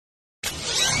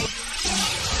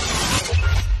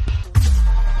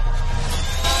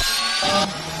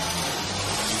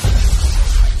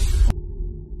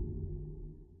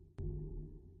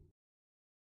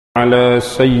على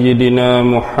سيدنا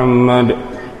محمد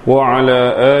وعلى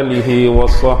آله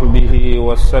وصحبه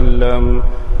وسلم.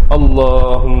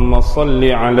 اللهم صل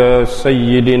على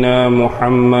سيدنا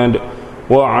محمد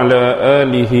وعلى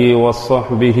آله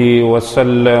وصحبه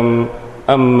وسلم.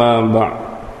 أما بعد.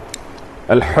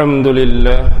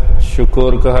 Alhamdulillah,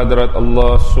 syukur kehadrat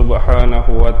Allah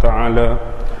Subhanahu wa ta'ala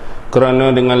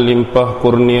kerana dengan limpah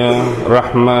kurnia,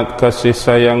 rahmat, kasih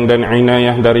sayang dan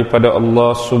inayah daripada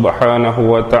Allah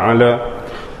Subhanahu wa ta'ala,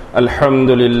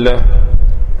 alhamdulillah,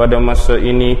 pada masa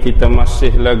ini kita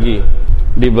masih lagi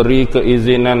diberi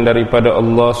keizinan daripada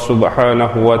Allah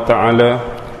Subhanahu wa ta'ala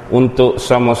untuk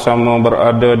sama-sama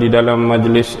berada di dalam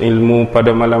majlis ilmu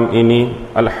pada malam ini.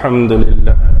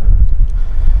 Alhamdulillah.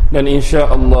 Dan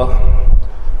insya-Allah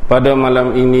pada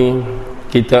malam ini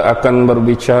kita akan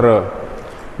berbicara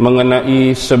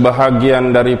mengenai sebahagian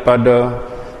daripada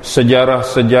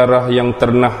sejarah-sejarah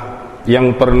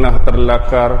yang pernah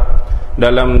terlakar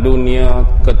dalam dunia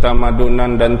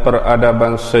ketamadunan dan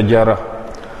peradaban sejarah.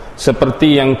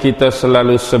 Seperti yang kita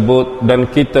selalu sebut dan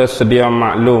kita sedia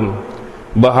maklum,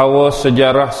 bahawa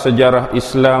sejarah-sejarah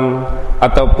Islam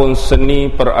ataupun seni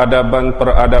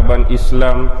peradaban-peradaban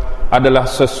Islam adalah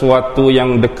sesuatu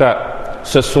yang dekat,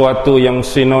 sesuatu yang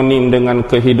sinonim dengan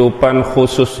kehidupan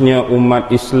khususnya umat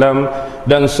Islam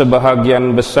dan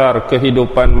sebahagian besar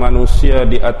kehidupan manusia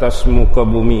di atas muka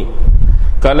bumi.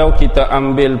 Kalau kita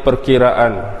ambil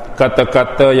perkiraan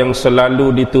kata-kata yang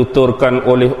selalu dituturkan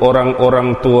oleh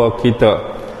orang-orang tua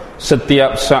kita,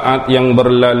 setiap saat yang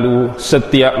berlalu,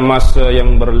 setiap masa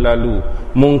yang berlalu,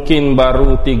 mungkin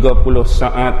baru 30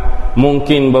 saat,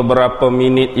 mungkin beberapa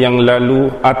minit yang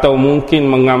lalu, atau mungkin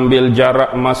mengambil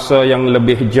jarak masa yang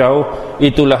lebih jauh,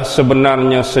 itulah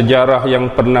sebenarnya sejarah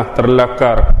yang pernah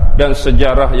terlakar dan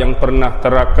sejarah yang pernah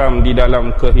terakam di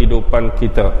dalam kehidupan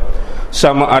kita.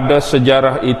 Sama ada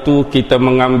sejarah itu kita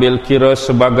mengambil kira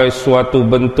sebagai suatu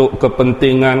bentuk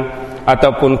kepentingan,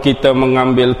 ataupun kita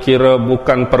mengambil kira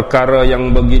bukan perkara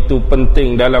yang begitu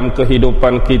penting dalam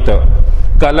kehidupan kita.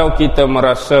 Kalau kita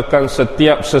merasakan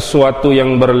setiap sesuatu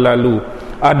yang berlalu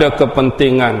ada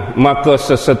kepentingan, maka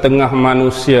sesetengah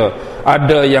manusia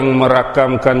ada yang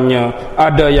merakamkannya,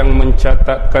 ada yang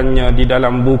mencatatkannya di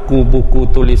dalam buku-buku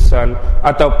tulisan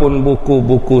ataupun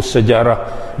buku-buku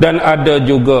sejarah. Dan ada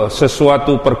juga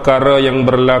sesuatu perkara yang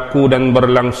berlaku dan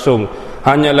berlangsung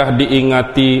hanyalah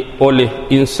diingati oleh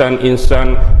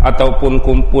insan-insan ataupun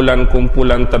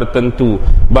kumpulan-kumpulan tertentu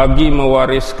bagi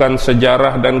mewariskan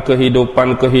sejarah dan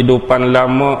kehidupan-kehidupan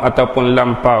lama ataupun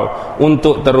lampau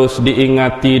untuk terus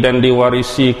diingati dan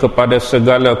diwarisi kepada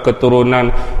segala keturunan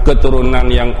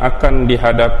yang akan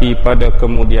dihadapi pada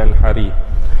kemudian hari.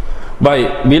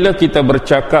 Baik, bila kita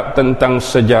bercakap tentang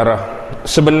sejarah,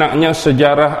 sebenarnya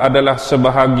sejarah adalah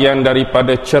sebahagian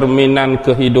daripada cerminan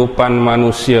kehidupan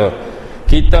manusia.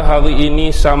 Kita hari ini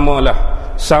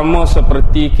sama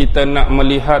seperti kita nak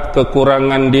melihat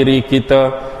kekurangan diri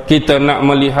kita, kita nak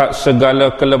melihat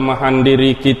segala kelemahan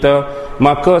diri kita,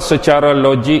 maka secara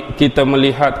logik kita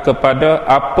melihat kepada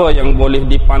apa yang boleh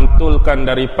dipantulkan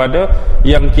daripada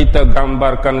yang kita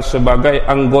gambarkan sebagai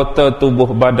anggota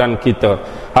tubuh badan kita.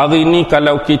 Hari ini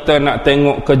kalau kita nak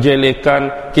tengok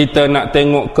kejelekan, kita nak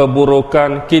tengok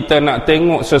keburukan, kita nak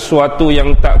tengok sesuatu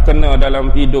yang tak kena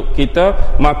dalam hidup kita,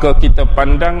 maka kita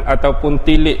pandang ataupun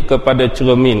tilik kepada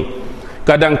cermin.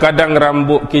 Kadang-kadang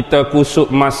rambut kita kusut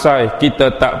masai,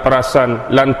 kita tak perasan,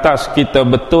 lantas kita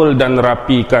betul dan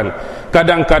rapikan.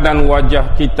 Kadang-kadang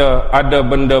wajah kita ada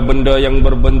benda-benda yang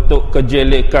berbentuk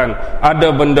kejelekan,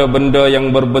 ada benda-benda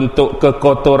yang berbentuk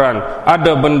kekotoran,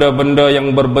 ada benda-benda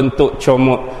yang berbentuk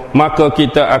comot. Maka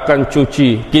kita akan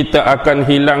cuci, kita akan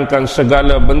hilangkan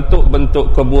segala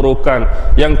bentuk-bentuk keburukan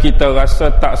yang kita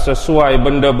rasa tak sesuai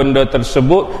benda-benda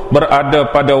tersebut berada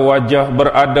pada wajah,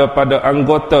 berada pada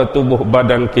anggota tubuh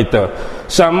badan kita.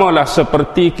 Samalah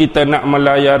seperti kita nak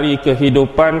melayari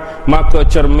kehidupan, maka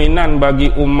cerminan bagi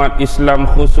umat Islam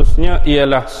khususnya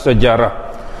ialah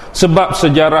sejarah. Sebab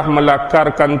sejarah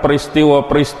melakarkan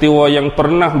peristiwa-peristiwa yang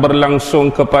pernah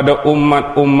berlangsung kepada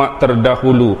umat-umat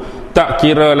terdahulu. Tak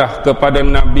kiralah kepada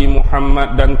Nabi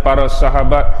Muhammad dan para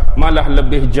sahabat, malah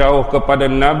lebih jauh kepada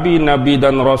Nabi-Nabi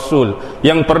dan Rasul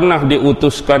yang pernah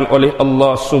diutuskan oleh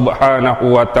Allah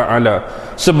Subhanahu wa ta'ala.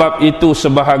 Sebab itu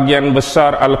sebahagian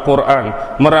besar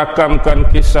Al-Quran merakamkan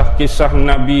kisah-kisah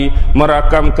Nabi,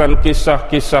 merakamkan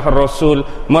kisah-kisah Rasul,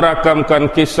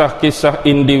 merakamkan kisah-kisah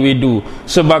individu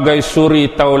sebagai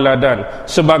suri tauladan,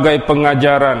 sebagai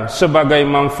pengajaran, sebagai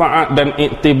manfaat dan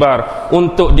iktibar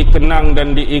untuk dikenang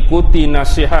dan diikuti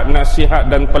nasihat-nasihat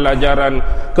dan pelajaran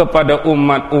kepada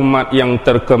umat-umat yang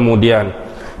terkemudian.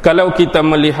 Kalau kita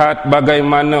melihat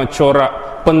bagaimana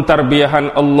corak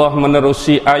pentarbiahan Allah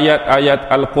menerusi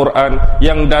ayat-ayat Al-Quran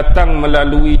yang datang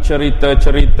melalui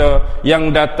cerita-cerita,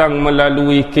 yang datang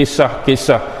melalui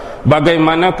kisah-kisah.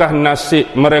 Bagaimanakah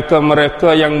nasib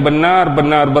mereka-mereka yang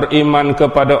benar-benar beriman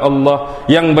kepada Allah,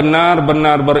 yang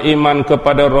benar-benar beriman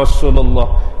kepada Rasulullah,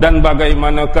 dan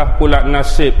bagaimanakah pula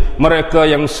nasib mereka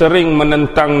yang sering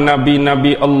menentang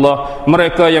Nabi-Nabi Allah,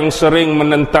 mereka yang sering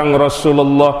menentang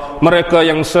Rasulullah, mereka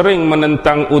yang sering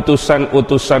menentang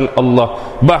utusan-utusan Allah.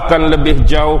 Bahkan lebih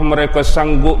jauh mereka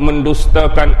sanggup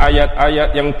mendustakan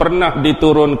ayat-ayat yang pernah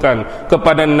diturunkan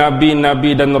kepada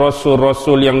Nabi-Nabi dan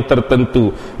Rasul-Rasul yang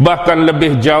tertentu. Bahkan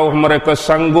lebih jauh mereka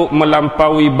sanggup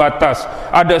melampaui batas.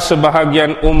 Ada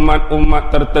sebahagian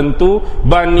umat-umat tertentu,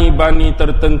 bani-bani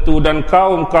tertentu dan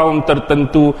kaum-kaum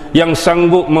tertentu yang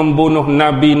sanggup membunuh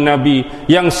nabi-nabi,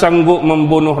 yang sanggup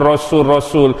membunuh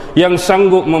rasul-rasul, yang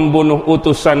sanggup membunuh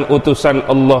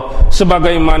utusan-utusan Allah,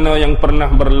 sebagaimana yang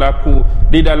pernah berlaku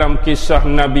di dalam kisah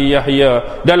Nabi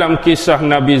Yahya, dalam kisah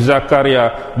Nabi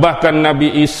Zakaria. Bahkan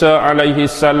Nabi Isa alaihi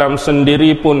salam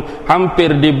sendiri pun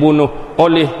hampir dibunuh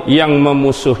oleh yang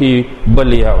memusuhi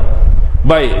beliau.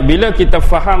 Baik, bila kita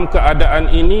faham keadaan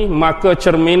ini, maka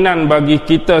cerminan bagi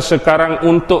kita sekarang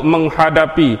untuk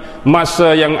menghadapi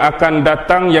masa yang akan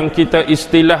datang, yang kita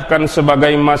istilahkan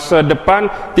sebagai masa depan,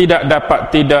 tidak dapat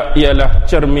tidak ialah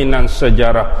cerminan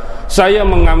sejarah. Saya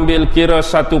mengambil kira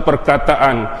satu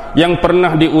perkataan yang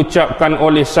pernah diucapkan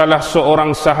oleh salah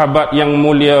seorang sahabat yang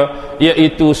mulia,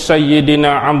 iaitu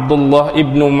Sayyidina Abdullah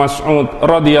ibnu Mas'ud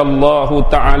radhiyallahu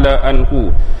ta'ala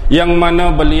anhu, yang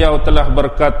mana beliau telah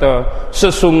berkata,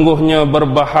 sesungguhnya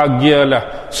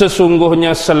berbahagialah,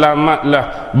 sesungguhnya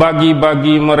selamatlah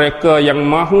bagi mereka yang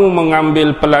mahu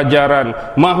mengambil pelajaran,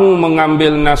 mahu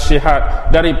mengambil nasihat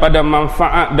daripada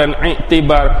manfaat dan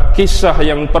iktibar kisah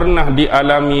yang pernah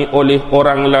dialami oleh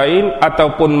orang lain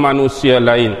ataupun manusia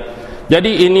lain.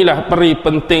 Jadi inilah peri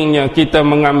pentingnya kita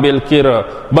mengambil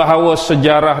kira bahawa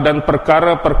sejarah dan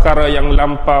perkara-perkara yang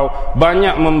lampau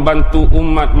banyak membantu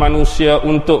umat manusia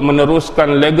untuk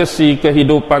meneruskan legasi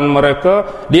kehidupan mereka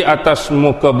di atas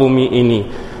muka bumi ini.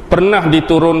 Pernah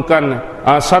diturunkan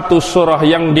satu surah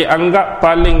yang dianggap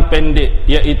paling pendek,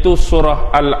 iaitu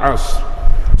surah Al-Asr.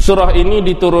 Surah ini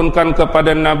diturunkan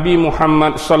kepada Nabi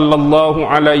Muhammad sallallahu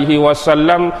alaihi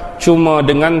wasallam cuma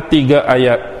dengan 3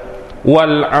 ayat.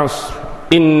 Wal 'asr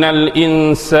innal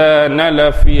insana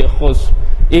lafi khusr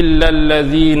illa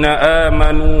allazina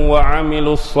amanu wa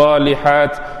 'amilus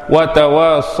salihat wa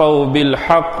tawasaw bil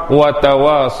haqq wa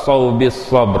tawasaw bis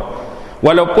sabr.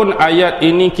 Walaupun ayat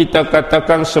ini kita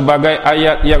katakan sebagai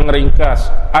ayat yang ringkas,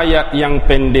 ayat yang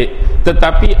pendek,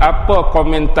 tetapi apa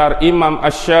komentar Imam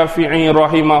Asy-Syafi'i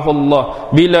rahimahullah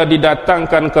bila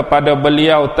didatangkan kepada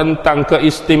beliau tentang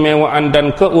keistimewaan dan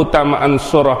keutamaan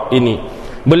surah ini?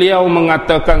 Beliau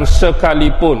mengatakan,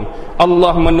 sekalipun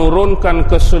Allah menurunkan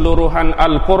keseluruhan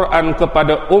Al-Quran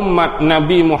kepada umat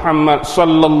Nabi Muhammad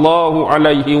sallallahu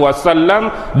alaihi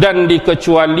wasallam dan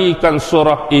dikecualikan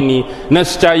surah ini,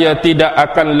 nescaya tidak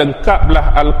akan lengkaplah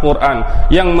Al-Quran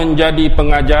yang menjadi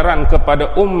pengajaran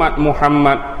kepada umat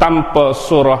Muhammad tanpa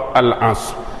surah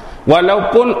Al-Asr.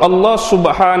 Walaupun Allah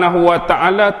subhanahu wa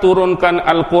ta'ala turunkan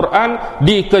Al-Quran,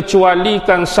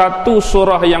 dikecualikan satu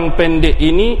surah yang pendek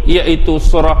ini, iaitu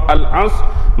surah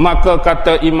Al-Asr, maka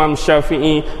kata Imam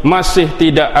Syafi'i, masih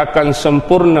tidak akan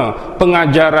sempurna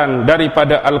pengajaran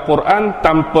daripada Al-Quran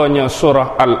tanpanya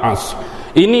surah Al-Asr.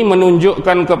 Ini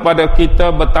menunjukkan kepada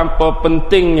kita betapa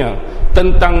pentingnya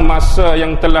tentang masa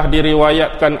yang telah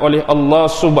diriwayatkan oleh Allah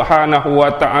subhanahu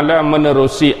wa ta'ala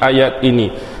menerusi ayat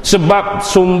ini. Sebab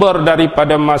sumber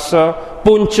daripada masa,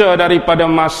 punca daripada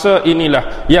masa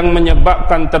inilah yang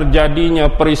menyebabkan terjadinya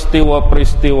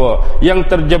peristiwa-peristiwa, yang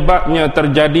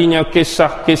terjadinya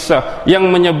kisah-kisah,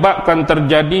 yang menyebabkan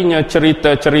terjadinya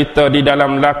cerita-cerita di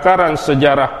dalam lakaran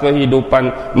sejarah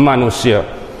kehidupan manusia.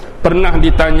 Pernah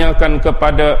ditanyakan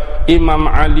kepada Imam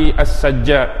Ali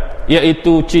As-Sajjad,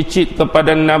 iaitu cicit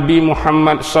kepada Nabi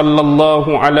Muhammad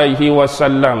sallallahu alaihi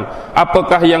wasallam,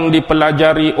 apakah yang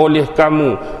dipelajari oleh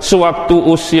kamu sewaktu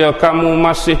usia kamu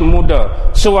masih muda,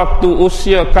 sewaktu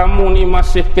usia kamu ni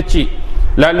masih kecil?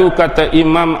 Lalu kata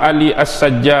Imam Ali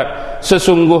As-Sajjad,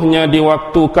 sesungguhnya di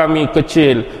waktu kami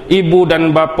kecil, ibu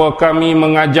dan bapa kami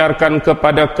mengajarkan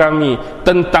kepada kami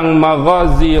tentang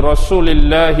maghazi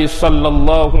Rasulullah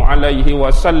sallallahu alaihi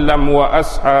wasallam wa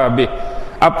ashabih.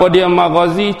 Apa dia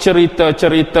maghazi?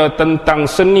 Cerita-cerita tentang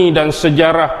seni dan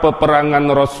sejarah peperangan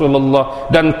Rasulullah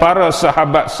dan para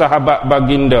sahabat-sahabat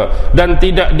baginda. Dan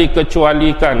tidak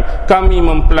dikecualikan kami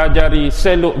mempelajari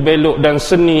seluk-beluk dan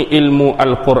seni ilmu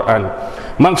Al-Quran.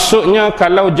 Maksudnya,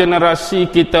 kalau generasi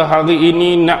kita hari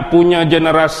ini nak punya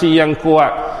generasi yang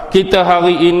kuat, kita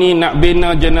hari ini nak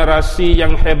bina generasi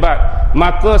yang hebat,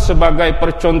 maka sebagai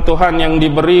percontohan yang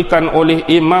diberikan oleh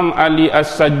Imam Ali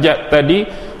As-Sajjad tadi,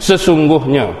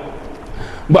 sesungguhnya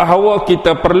bahawa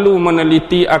kita perlu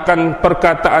meneliti akan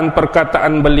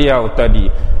perkataan-perkataan beliau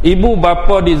tadi. Ibu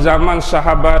bapa di zaman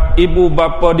sahabat, ibu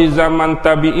bapa di zaman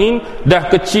tabi'in dah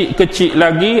kecil-kecil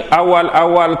lagi,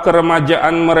 awal-awal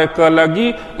keremajaan mereka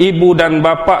lagi, ibu dan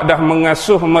bapa dah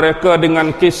mengasuh mereka dengan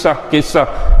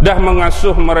kisah-kisah, dah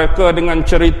mengasuh mereka dengan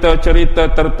cerita-cerita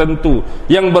tertentu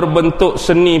yang berbentuk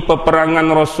seni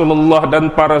peperangan Rasulullah dan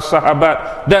para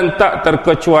sahabat, dan tak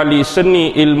terkecuali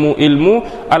seni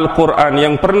ilmu-ilmu Al-Quran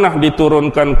yang pernah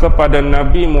diturunkan kepada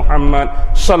Nabi Muhammad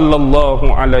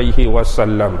sallallahu alaihi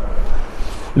wasallam.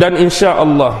 Dan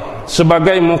insya-Allah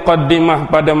sebagai muqaddimah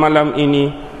pada malam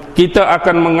ini, kita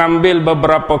akan mengambil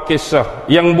beberapa kisah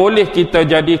yang boleh kita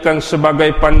jadikan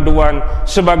sebagai panduan,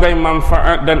 sebagai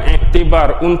manfaat dan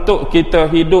iktibar untuk kita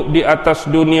hidup di atas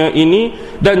dunia ini.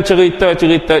 Dan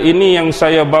cerita-cerita ini yang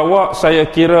saya bawa, saya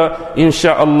kira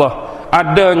insya-Allah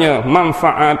adanya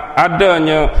manfaat,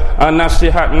 adanya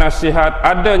nasihat-nasihat,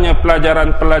 adanya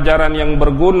pelajaran-pelajaran yang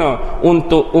berguna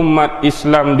untuk umat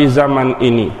Islam di zaman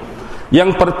ini.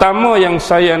 Yang pertama yang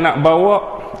saya nak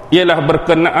bawa ialah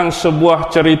berkenaan sebuah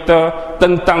cerita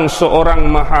tentang seorang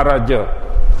maharaja.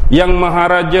 Yang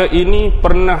maharaja ini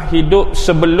pernah hidup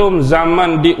sebelum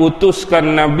zaman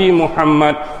diutuskan Nabi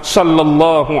Muhammad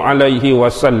sallallahu alaihi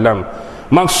wasallam.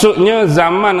 Maksudnya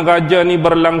zaman raja ni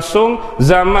berlangsung,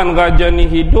 zaman raja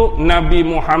ni hidup, Nabi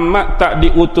Muhammad tak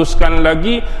diutuskan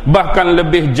lagi, bahkan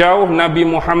lebih jauh Nabi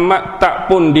Muhammad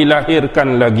tak pun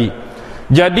dilahirkan lagi.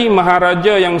 Jadi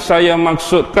maharaja yang saya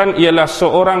maksudkan ialah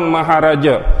seorang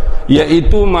maharaja,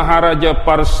 iaitu maharaja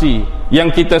Parsi,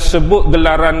 yang kita sebut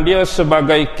gelaran dia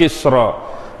sebagai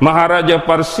Kisra. Maharaja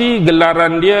Parsi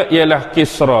gelaran dia ialah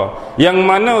Kisra, yang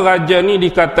mana raja ni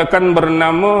dikatakan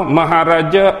bernama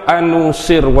Maharaja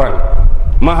Anusirwan.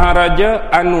 Maharaja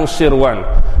Anusirwan,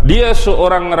 dia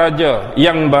seorang raja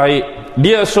yang baik,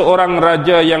 dia seorang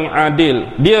raja yang adil,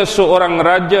 dia seorang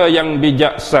raja yang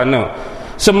bijaksana.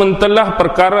 Sementara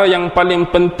perkara yang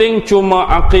paling penting cuma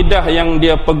akidah yang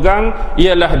dia pegang,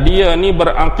 ialah dia ni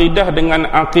berakidah dengan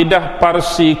akidah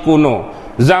Parsi kuno.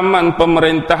 Zaman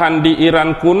pemerintahan di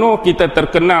Iran kuno, kita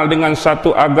terkenal dengan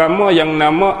satu agama yang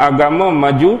nama agama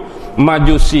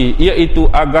Majusi, iaitu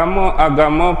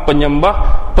agama-agama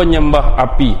penyembah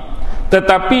api.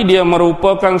 Tetapi dia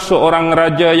merupakan seorang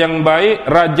raja yang baik,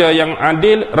 raja yang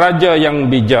adil, raja yang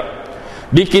bijak.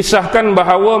 Dikisahkan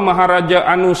bahawa Maharaja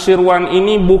Anusirwan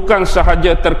ini bukan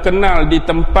sahaja terkenal di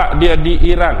tempat dia di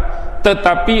Iran,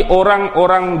 tetapi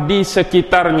orang-orang di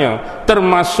sekitarnya,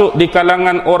 termasuk di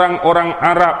kalangan orang-orang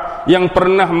Arab yang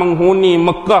pernah menghuni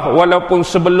Mekah walaupun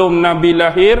sebelum Nabi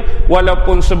lahir,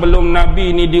 walaupun sebelum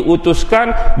Nabi ni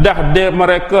diutuskan,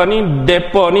 mereka ni,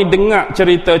 depa ni dengar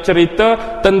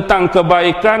cerita-cerita tentang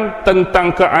kebaikan,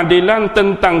 tentang keadilan,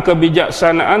 tentang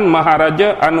kebijaksanaan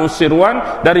Maharaja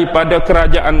Anusirwan daripada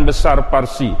kerajaan besar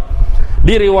Parsi.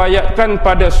 Diriwayatkan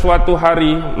pada suatu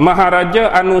hari,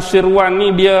 Maharaja Anusirwan ni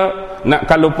dia nak,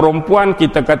 kalau perempuan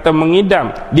kita kata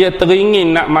mengidam, dia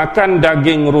teringin nak makan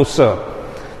daging rusa.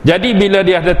 Jadi bila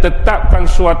dia ada tetapkan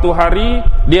suatu hari,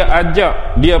 dia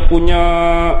ajak dia punya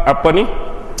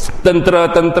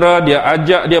tentera-tentera, dia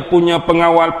ajak dia punya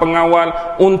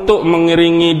pengawal-pengawal untuk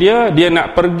mengiringi dia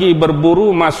nak pergi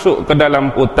berburu masuk ke dalam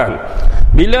hutan.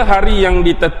 Bila hari yang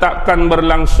ditetapkan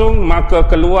berlangsung, maka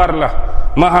keluarlah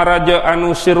Maharaja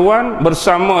Anusirwan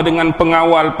bersama dengan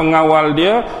pengawal-pengawal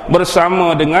dia,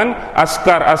 bersama dengan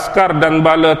askar-askar dan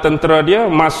bala tentera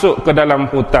dia masuk ke dalam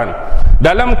hutan.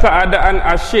 Dalam keadaan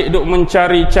asyik duk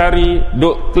mencari-cari,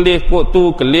 duk kelekut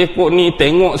tu, kelekut ni,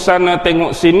 tengok sana,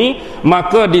 tengok sini,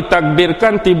 maka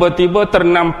ditakdirkan tiba-tiba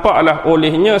ternampaklah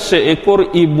olehnya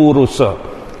seekor ibu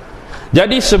rusa.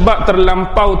 Jadi sebab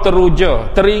terlampau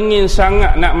teruja, teringin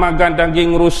sangat nak makan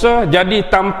daging rusa,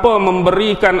 jadi tanpa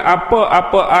memberikan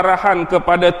apa-apa arahan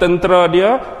kepada tentera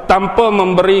dia, tanpa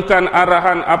memberikan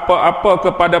arahan apa-apa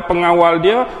kepada pengawal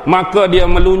dia, maka dia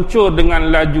meluncur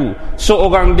dengan laju,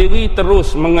 seorang diri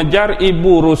terus mengejar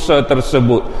ibu rusa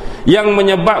tersebut, yang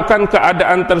menyebabkan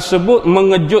keadaan tersebut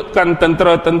mengejutkan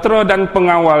tentera-tentera dan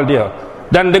pengawal dia.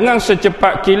 Dan dengan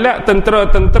secepat kilat,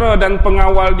 tentera-tentera dan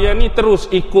pengawal dia ni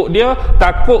terus ikut dia,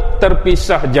 takut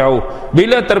terpisah jauh.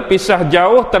 Bila terpisah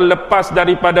jauh, terlepas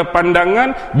daripada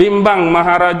pandangan, bimbang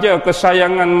maharaja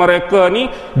kesayangan mereka ni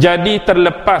jadi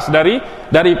terlepas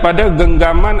daripada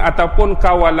genggaman ataupun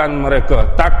kawalan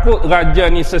mereka. Takut raja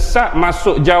ni sesat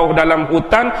masuk jauh dalam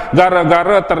hutan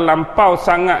gara-gara terlampau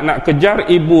sangat nak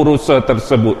kejar ibu rusa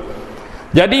tersebut.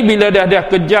 Jadi bila dah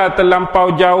kejar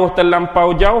terlampau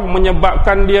jauh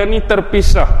menyebabkan dia ni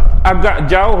terpisah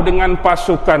agak jauh dengan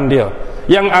pasukan dia,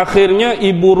 yang akhirnya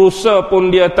ibu rusa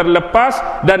pun dia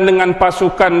terlepas, dan dengan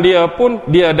pasukan dia pun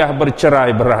dia dah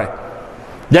bercerai-berai.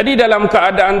 Jadi dalam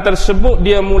keadaan tersebut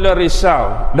dia mula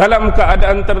risau, dalam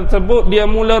keadaan tersebut dia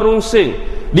mula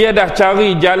rungsing. Dia dah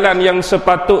cari jalan yang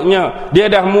sepatutnya,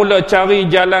 dia dah mula cari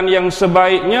jalan yang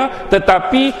sebaiknya,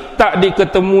 tetapi tak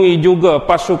diketemui juga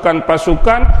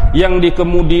pasukan-pasukan yang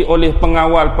dikemudi oleh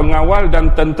pengawal-pengawal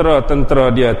dan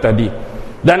tentera-tentera dia tadi.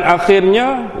 Dan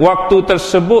akhirnya waktu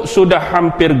tersebut sudah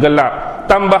hampir gelap.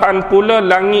 Tambahan pula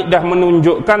langit dah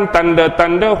menunjukkan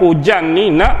tanda-tanda hujan ni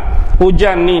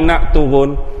nak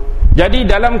turun. Jadi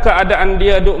dalam keadaan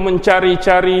dia duk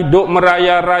mencari-cari, duk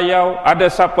merayau-rayau,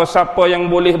 ada siapa-siapa yang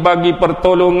boleh bagi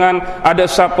pertolongan, ada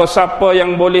siapa-siapa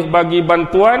yang boleh bagi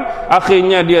bantuan,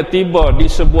 akhirnya dia tiba di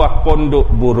sebuah pondok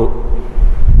buruk.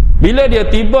 Bila dia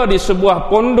tiba di sebuah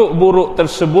pondok buruk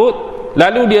tersebut,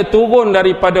 lalu dia turun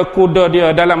daripada kuda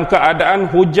dia dalam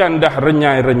keadaan hujan dah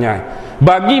renyai-renyai.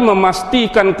 Bagi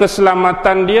memastikan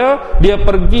keselamatan dia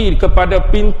pergi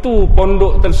kepada pintu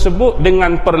pondok tersebut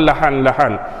dengan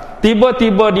perlahan-lahan.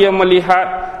 Tiba-tiba dia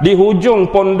melihat di hujung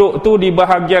pondok tu, di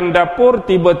bahagian dapur,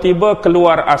 tiba-tiba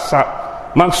keluar asap.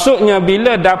 Maksudnya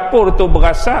bila dapur tu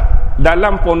berasap,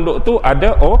 dalam pondok tu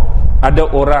ada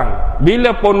orang.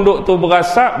 Bila pondok tu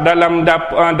berasap,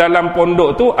 dalam pondok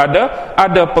tu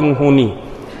ada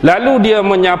penghuni. Lalu dia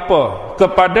menyapa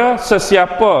kepada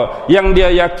sesiapa yang dia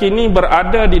yakini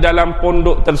berada di dalam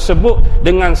pondok tersebut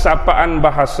dengan sapaan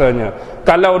bahasanya.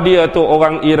 Kalau dia tu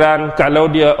orang Iran, kalau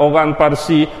dia orang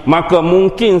Parsi, maka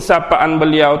mungkin sapaan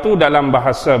beliau tu dalam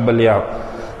bahasa beliau.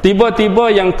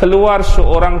 Tiba-tiba yang keluar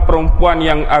seorang perempuan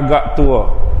yang agak tua,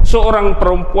 seorang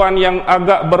perempuan yang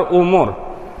agak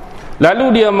berumur.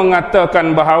 Lalu dia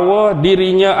mengatakan bahawa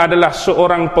dirinya adalah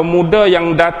seorang pemuda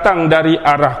yang datang dari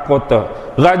arah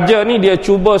kota. Raja ni dia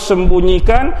cuba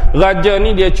sembunyikan, raja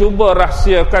ni dia cuba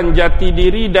rahsiakan jati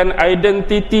diri dan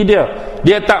identiti dia.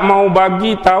 Dia tak mau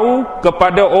bagi tahu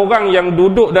kepada orang yang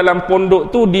duduk dalam pondok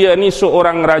tu dia ni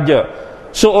seorang raja.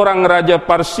 Seorang raja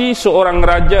Parsi, seorang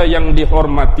raja yang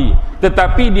dihormati.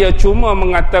 Tetapi dia cuma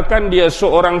mengatakan dia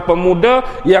seorang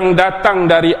pemuda yang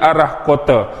datang dari arah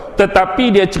kota.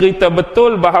 Tetapi dia cerita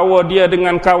betul bahawa dia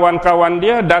dengan kawan-kawan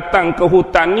dia datang ke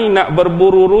hutan ni nak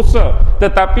berburu rusa.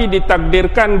 Tetapi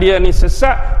ditakdirkan dia ni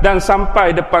sesat dan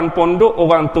sampai depan pondok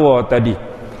orang tua tadi.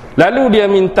 Lalu dia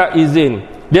minta izin.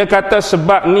 Dia kata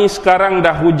sebab ni sekarang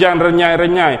dah hujan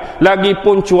renyai-renyai,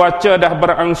 lagipun cuaca dah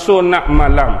berangsur nak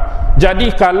malam.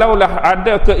 Jadi kalaulah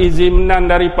ada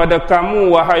keizinan daripada kamu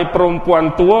wahai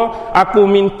perempuan tua, aku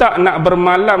minta nak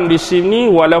bermalam di sini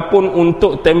walaupun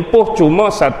untuk tempoh cuma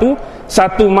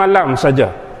satu malam saja.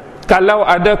 Kalau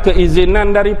ada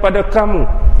keizinan daripada kamu.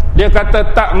 Dia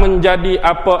kata tak menjadi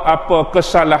apa-apa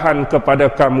kesalahan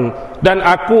kepada kamu, dan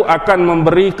aku akan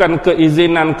memberikan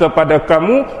keizinan kepada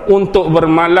kamu untuk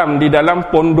bermalam di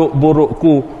dalam pondok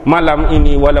burukku malam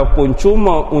ini walaupun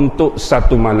cuma untuk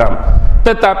satu malam.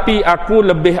 Tetapi aku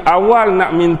lebih awal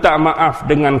nak minta maaf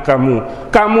dengan kamu.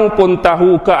 Kamu pun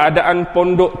tahu keadaan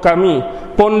pondok kami.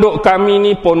 Pondok kami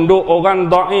ni pondok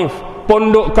orang dhaif.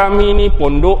 Pondok kami ni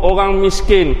pondok orang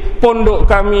miskin. Pondok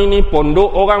kami ni pondok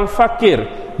orang fakir.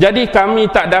 Jadi kami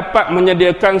tak dapat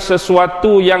menyediakan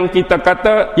sesuatu yang kita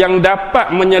kata yang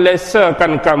dapat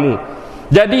menyelesaikan kamu.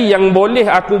 Jadi yang boleh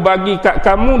aku bagi kat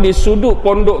kamu, di sudut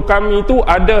pondok kami tu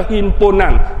ada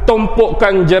himpunan,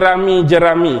 tumpukan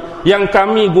jerami-jerami yang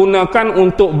kami gunakan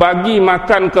untuk bagi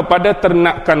makan kepada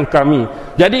ternakan kami.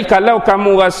 Jadi kalau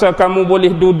kamu rasa kamu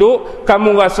boleh duduk,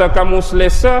 kamu rasa kamu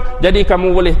selesa, jadi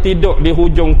kamu boleh tidur di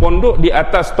hujung pondok di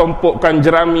atas tumpukan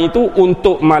jerami itu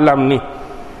untuk malam ni.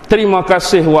 Terima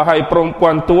kasih wahai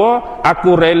perempuan tua,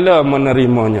 aku rela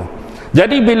menerimanya.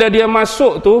 Jadi bila dia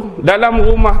masuk tu, dalam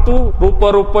rumah tu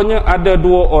rupa-rupanya ada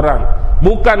dua orang.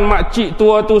 Bukan makcik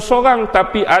tua tu seorang,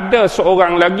 tapi ada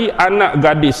seorang lagi anak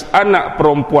gadis, anak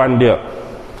perempuan dia.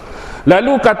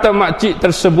 Lalu kata makcik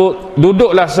tersebut,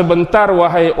 duduklah sebentar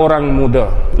wahai orang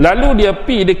muda. Lalu dia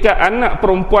pi dekat anak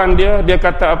perempuan dia, dia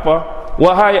kata apa?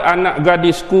 Wahai anak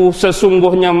gadisku,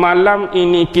 sesungguhnya malam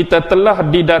ini kita telah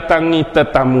didatangi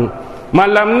tetamu.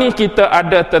 Malam ni kita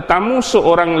ada tetamu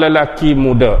seorang lelaki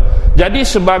muda. Jadi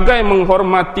sebagai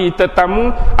menghormati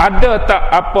tetamu, ada tak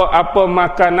apa-apa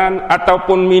makanan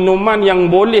ataupun minuman yang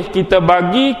boleh kita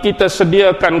bagi, kita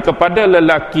sediakan kepada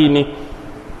lelaki ni?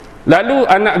 Lalu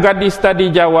anak gadis tadi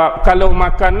jawab, kalau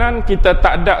makanan kita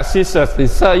tak ada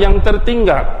sisa-sisa yang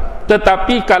tertinggal.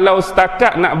 Tetapi kalau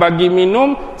setakat nak bagi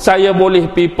minum, saya boleh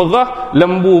pi perah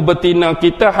lembu betina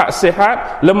kita hak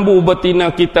sihat, lembu betina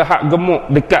kita hak gemuk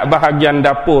dekat bahagian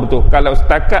dapur tu. Kalau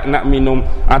setakat nak minum,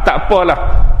 tak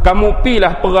apalah, kamu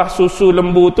pilah perah susu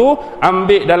lembu tu,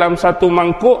 ambil dalam satu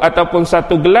mangkuk ataupun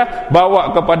satu gelas,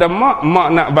 bawa kepada mak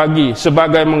nak bagi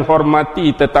sebagai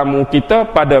menghormati tetamu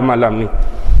kita pada malam ni.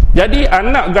 Jadi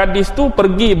anak gadis tu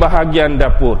pergi bahagian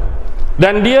dapur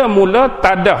dan dia mula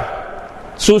tadah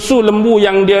susu lembu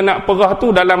yang dia nak perah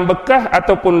tu dalam bekas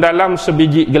ataupun dalam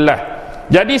sebiji gelas.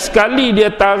 Jadi sekali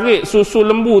dia tarik susu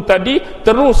lembu tadi,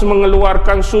 terus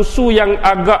mengeluarkan susu yang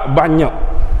agak banyak.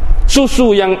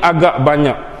 Susu yang agak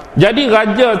banyak. Jadi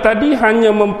raja tadi hanya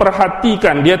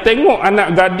memperhatikan, dia tengok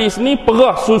anak gadis ni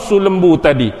perah susu lembu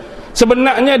tadi.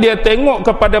 Sebenarnya dia tengok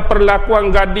kepada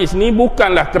perlakuan gadis ni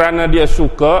bukanlah kerana dia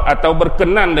suka atau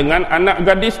berkenan dengan anak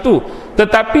gadis tu,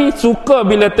 tetapi suka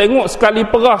bila tengok sekali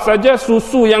perah saja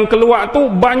susu yang keluar tu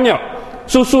banyak,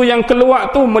 susu yang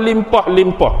keluar tu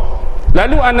melimpah-limpah.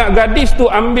 Lalu anak gadis tu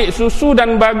ambil susu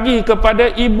dan bagi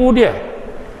kepada ibu dia.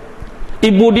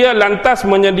 Ibu dia lantas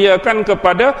menyediakan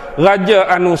kepada Raja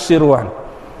Anusirwan.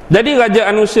 Jadi Raja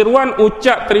Anusirwan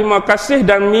ucap terima kasih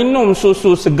dan minum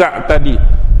susu segar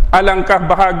tadi. Alangkah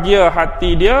bahagia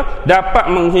hati dia, dapat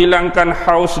menghilangkan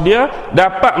haus dia,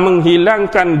 dapat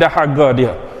menghilangkan dahaga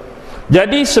dia.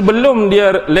 Jadi sebelum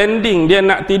dia landing, dia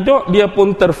nak tidur, dia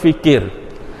pun terfikir.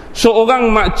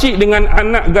 Seorang makcik dengan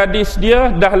anak gadis dia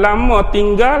dah lama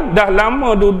tinggal, dah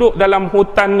lama duduk dalam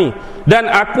hutan ni, dan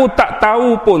aku tak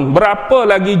tahu pun berapa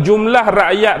lagi jumlah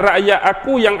rakyat-rakyat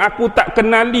aku yang aku tak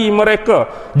kenali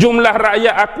mereka, jumlah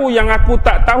rakyat aku yang aku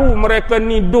tak tahu mereka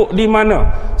ni duduk di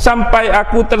mana. Sampai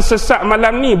aku tersesat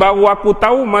malam ni, baru aku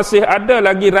tahu masih ada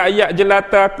lagi rakyat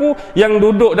jelata aku yang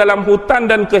duduk dalam hutan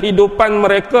dan kehidupan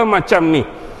mereka macam ni.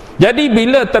 Jadi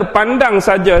bila terpandang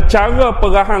saja cara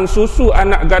perahan susu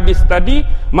anak gadis tadi,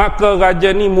 maka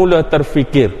raja ni mula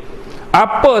terfikir,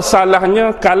 apa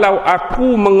salahnya kalau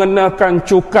aku mengenakan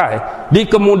cukai di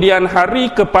kemudian hari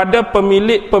kepada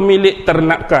pemilik-pemilik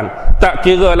ternakan. Tak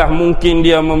kiralah mungkin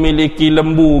dia memiliki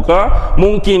lembu ke,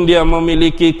 mungkin dia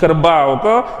memiliki kerbau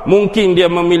ke, mungkin dia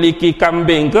memiliki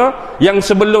kambing ke, yang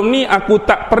sebelum ni aku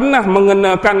tak pernah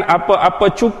mengenakan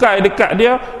apa-apa cukai dekat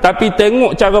dia, tapi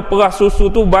tengok cara perah susu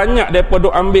tu banyak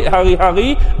daripada ambil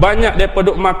hari-hari, banyak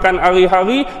daripada makan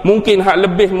hari-hari, mungkin hak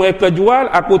lebih mereka jual,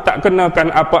 aku tak kenakan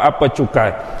apa-apa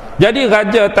cukai. Jadi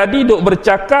raja tadi duduk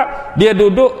bercakap, dia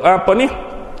duduk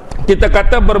kita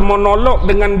kata bermonolog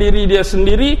dengan diri dia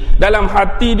sendiri. Dalam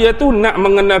hati dia tu nak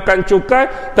mengenakan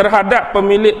cukai terhadap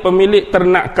pemilik-pemilik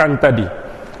ternakan tadi.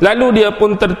 Lalu dia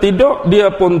pun tertidur, dia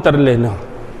pun terlena.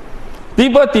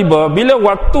 Tiba-tiba bila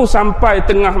waktu sampai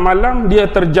tengah malam, dia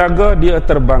terjaga, dia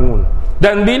terbangun.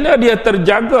 Dan bila dia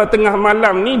terjaga tengah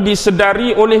malam ni,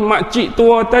 disedari oleh makcik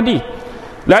tua tadi.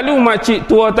 Lalu makcik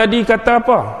tua tadi kata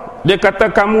apa? Dia kata,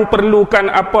 kamu perlukan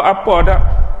apa-apa tak?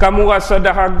 Kamu rasa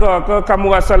dahaga ke? Kamu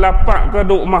rasa lapar ke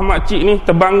duduk rumah makcik ni?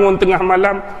 Terbangun tengah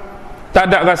malam. Tak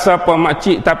ada rasa apa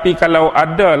makcik, tapi kalau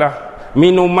adalah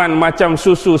minuman macam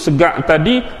susu segar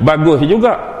tadi, bagus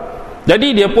juga.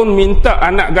 Jadi dia pun minta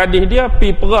anak gadis dia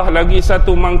pi perah lagi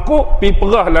satu mangkuk, pi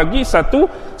perah lagi satu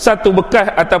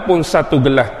bekas ataupun satu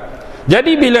gelas.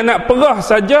 Jadi bila nak perah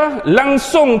saja,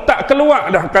 langsung tak keluar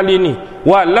dah kali ni,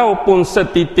 walaupun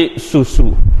setitik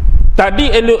susu.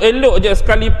 Tadi elok-elok je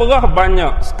sekali perah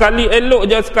banyak, sekali elok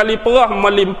je sekali perah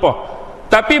melimpah.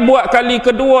 Tapi buat kali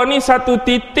kedua ni, satu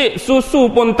titik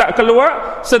susu pun tak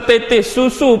keluar, setetes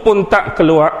susu pun tak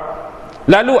keluar.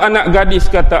 Lalu anak gadis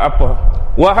kata apa?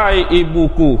 Wahai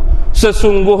ibuku,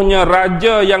 sesungguhnya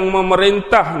raja yang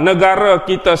memerintah negara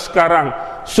kita sekarang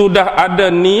sudah ada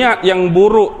niat yang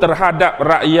buruk terhadap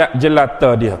rakyat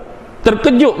jelata dia.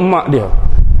 Terkejut mak dia.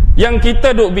 Yang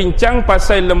kita duk bincang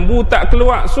pasal lembu tak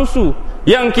keluar susu,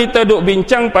 yang kita duk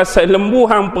bincang pasal lembu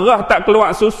hang perah tak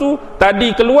keluar susu,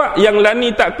 tadi keluar, yang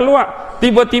lani tak keluar.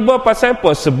 Tiba-tiba pasal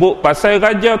apa? Sebut pasal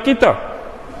raja kita.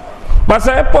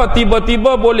 Pasal apa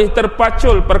tiba-tiba boleh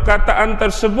terpacul perkataan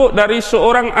tersebut dari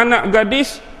seorang anak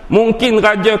gadis? Mungkin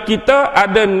raja kita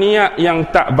ada niat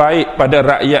yang tak baik pada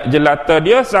rakyat jelata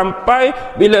dia,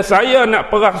 sampai bila saya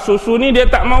nak perah susu ni, dia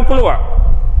tak mau keluar.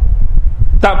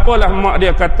 Tak apalah, mak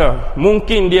dia kata,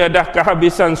 mungkin dia dah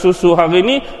kehabisan susu hari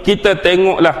ni, kita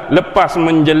tengoklah lepas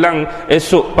menjelang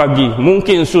esok pagi,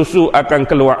 mungkin susu akan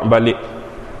keluar balik.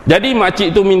 Jadi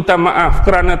makcik tu minta maaf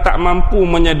kerana tak mampu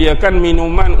menyediakan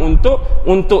minuman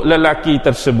untuk lelaki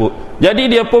tersebut.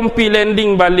 Jadi dia pun pergi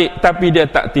landing balik, tapi dia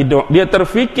tak tidur. Dia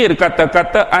terfikir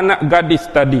kata-kata anak gadis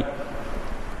tadi.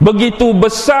 Begitu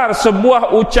besar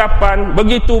sebuah ucapan,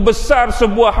 begitu besar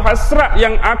sebuah hasrat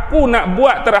yang aku nak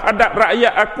buat terhadap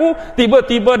rakyat aku,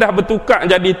 tiba-tiba dah bertukar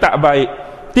jadi tak baik,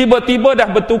 tiba-tiba dah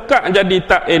bertukar jadi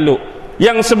tak elok.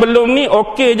 Yang sebelum ni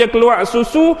okey je keluar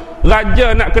susu,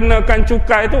 raja nak kenakan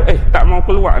cukai tu, tak mau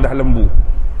keluar dah lembu.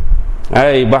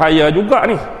 Bahaya juga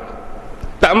ni.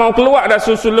 Tak mau keluar dah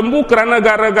susu lembu kerana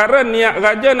gara-gara niat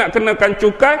raja nak kenakan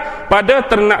cukai pada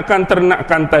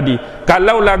ternakan-ternakan tadi.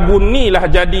 Kalau lagu ni lah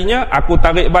jadinya, aku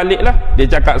tarik balik lah. Dia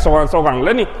cakap sorang-sorang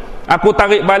lah ni, aku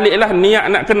tarik balik lah niat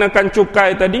nak kenakan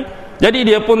cukai tadi. Jadi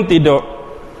dia pun tidur.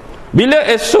 Bila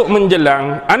esok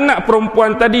menjelang, anak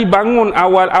perempuan tadi bangun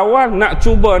awal-awal nak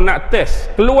cuba nak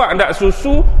test keluar tak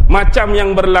susu macam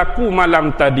yang berlaku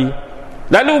malam tadi.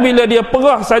 Lalu bila dia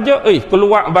perah saja,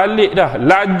 keluar balik dah,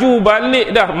 laju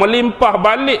balik dah, melimpah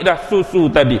balik dah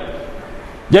susu tadi.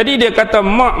 Jadi dia kata,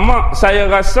 mak, saya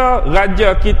rasa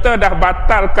raja kita dah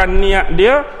batalkan niat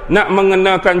dia nak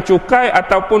mengenakan cukai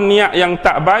ataupun niat yang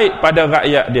tak baik pada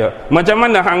rakyat dia. Macam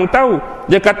mana hang tahu?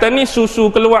 Dia kata, ni susu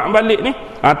keluar balik ni.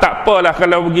 Tak apalah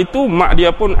kalau begitu. Mak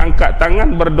dia pun angkat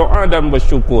tangan berdoa dan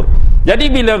bersyukur. Jadi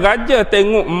bila raja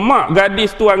tengok mak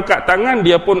gadis tu angkat tangan,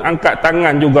 dia pun angkat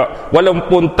tangan juga,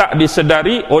 walaupun tak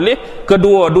disedari oleh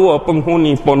kedua-dua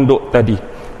penghuni pondok tadi,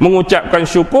 mengucapkan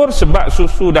syukur sebab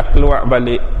susu dah keluar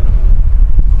balik.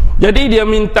 Jadi dia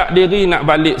minta diri nak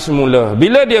balik semula.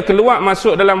 Bila dia keluar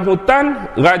masuk dalam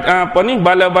hutan,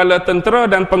 bala-bala tentera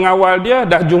dan pengawal dia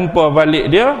dah jumpa balik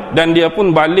dia, dan dia pun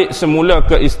balik semula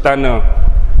ke istana.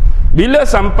 Bila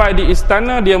sampai di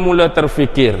istana, dia mula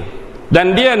terfikir,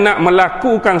 dan dia nak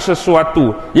melakukan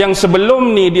sesuatu yang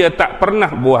sebelum ni dia tak pernah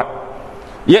buat,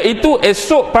 iaitu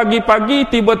esok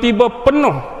pagi-pagi tiba-tiba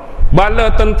penuh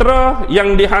bala tentera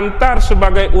yang dihantar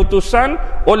sebagai utusan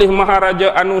oleh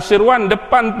Maharaja Anusirwan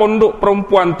depan pondok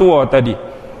perempuan tua tadi.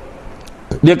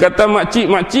 Dia kata,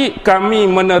 makcik,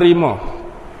 kami menerima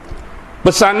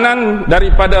pesanan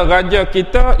daripada raja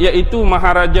kita, iaitu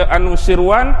Maharaja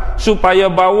Anusirwan, supaya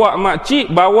bawa makcik,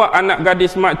 bawa anak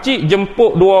gadis makcik,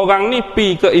 jemput 2 orang ni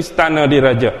pi ke istana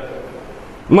diraja.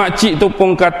 Makcik tu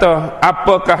pun kata,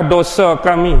 apakah dosa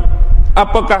kami?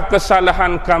 Apakah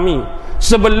kesalahan kami?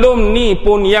 Sebelum ni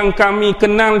pun yang kami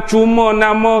kenal cuma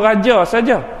nama raja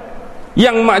saja.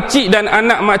 Yang makcik dan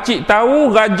anak makcik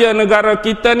tahu, raja negara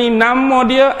kita ni nama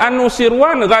dia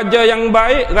Anusirwan, raja yang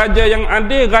baik, raja yang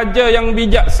adil, raja yang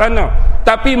bijaksana.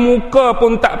 Tapi muka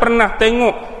pun tak pernah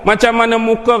tengok. Macam mana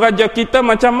muka raja kita,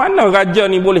 macam mana raja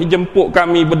ni boleh jemput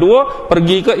kami berdua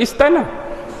pergi ke istana?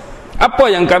 Apa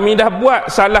yang kami dah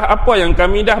buat? Salah apa yang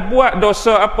kami dah buat?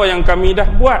 Dosa apa yang kami dah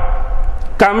buat?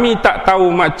 Kami tak tahu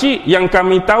makcik, yang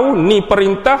kami tahu ni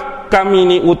perintah, kami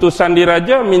ni utusan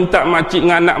diraja, minta makcik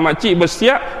dengan anak makcik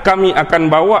bersiap, kami akan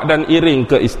bawa dan iring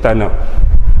ke istana.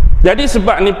 Jadi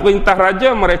sebab ni perintah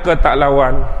raja, mereka tak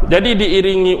lawan. Jadi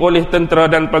diiringi oleh tentera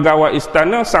dan pegawai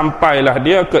istana, sampailah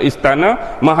dia ke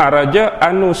istana Maharaja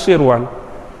Anusirwan.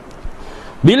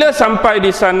 Bila sampai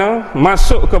di sana,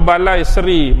 masuk ke balai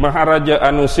Seri Maharaja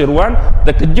Anusirwan,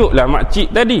 terkejutlah makcik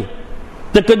tadi.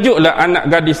 Terkejutlah anak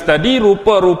gadis tadi.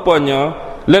 Rupa-rupanya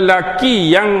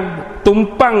lelaki yang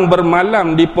tumpang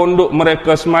bermalam di pondok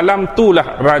mereka semalam,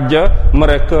 itulah raja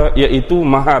mereka, iaitu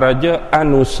Maharaja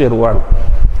Anusirwan.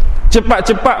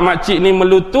 Cepat-cepat makcik ni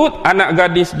melutut, anak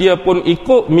gadis dia pun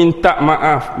ikut minta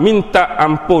maaf, minta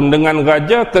ampun dengan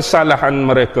raja kesalahan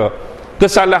mereka.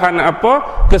 Kesalahan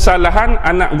apa? Kesalahan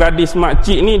anak gadis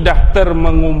makcik ni dah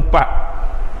termengumpat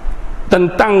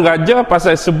tentang raja,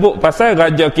 sebut pasal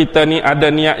raja kita ni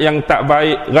ada niat yang tak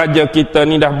baik, raja kita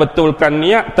ni dah betulkan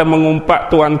niat,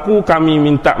 termengumpat tuanku, kami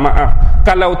minta maaf.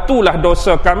 Kalau itulah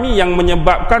dosa kami yang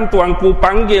menyebabkan tuanku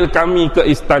panggil kami ke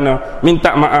istana,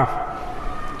 minta maaf.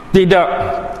 Tidak,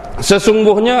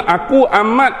 sesungguhnya aku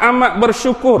amat-amat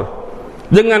bersyukur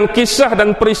dengan kisah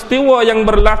dan peristiwa yang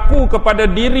berlaku kepada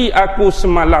diri aku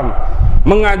semalam,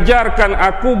 mengajarkan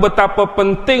aku betapa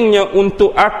pentingnya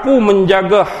untuk aku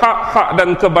menjaga hak-hak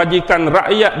dan kebajikan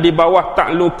rakyat di bawah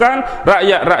taklukan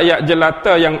rakyat-rakyat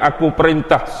jelata yang aku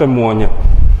perintah semuanya.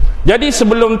 Jadi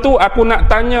sebelum tu aku nak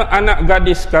tanya anak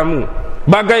gadis kamu,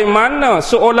 bagaimana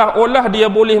seolah-olah dia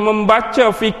boleh membaca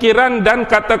fikiran dan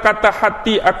kata-kata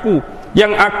hati aku,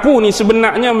 yang aku ni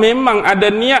sebenarnya memang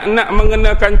ada niat nak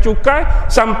mengenakan cukai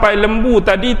sampai lembu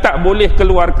tadi tak boleh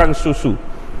keluarkan susu.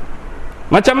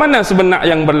 Macam mana sebenar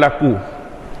yang berlaku?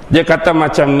 Dia kata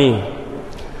macam ni,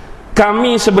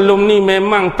 kami sebelum ni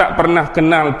memang tak pernah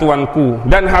kenal tuanku,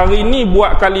 dan hari ni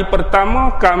buat kali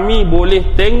pertama kami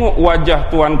boleh tengok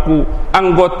wajah tuanku,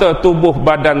 anggota tubuh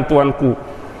badan tuanku.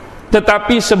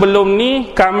 tetapi sebelum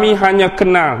ni kami hanya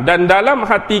kenal, dan dalam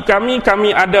hati kami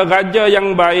ada raja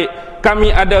yang baik,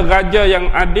 kami ada raja yang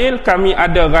adil, kami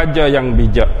ada raja yang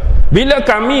bijak. Bila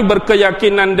kami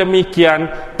berkeyakinan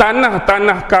demikian,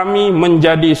 tanah-tanah kami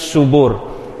menjadi subur,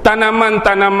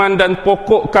 tanaman-tanaman dan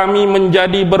pokok kami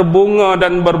menjadi berbunga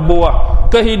dan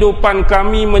berbuah, kehidupan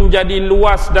kami menjadi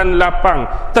luas dan lapang,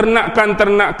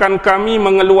 ternakan-ternakan kami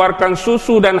mengeluarkan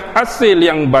susu dan hasil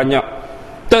yang banyak.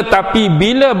 Tetapi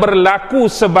bila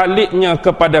berlaku sebaliknya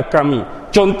kepada kami,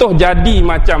 contoh jadi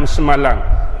macam semalam,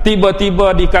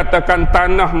 tiba-tiba dikatakan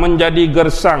tanah menjadi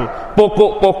gersang,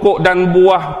 pokok-pokok dan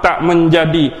buah tak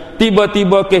menjadi,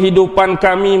 tiba-tiba kehidupan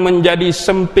kami menjadi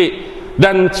sempit,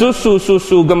 dan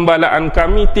susu-susu gembalaan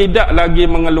kami tidak lagi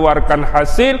mengeluarkan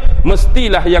hasil,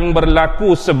 mestilah yang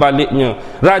berlaku sebaliknya.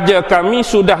 Raja kami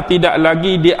sudah tidak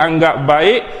lagi dianggap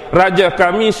baik, raja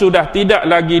kami sudah tidak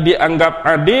lagi dianggap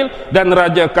adil, dan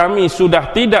raja kami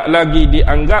sudah tidak lagi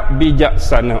dianggap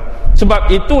bijaksana. Sebab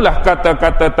itulah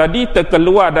kata-kata tadi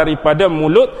terkeluar daripada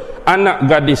mulut anak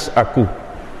gadis aku.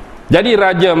 Jadi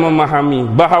raja memahami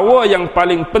bahawa yang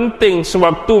paling penting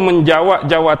sewaktu menjawat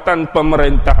jawatan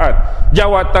pemerintahan,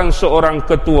 jawatan seorang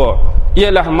ketua,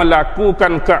 ialah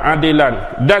melakukan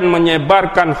keadilan dan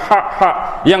menyebarkan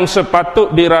hak-hak yang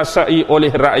sepatut dirasai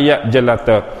oleh rakyat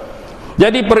jelata.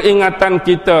 Jadi peringatan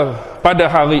kita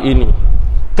pada hari ini,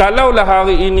 kalaulah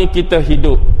hari ini kita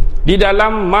hidup di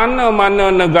dalam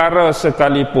mana-mana negara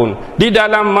sekalipun, di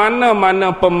dalam mana-mana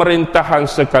pemerintahan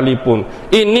sekalipun,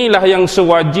 inilah yang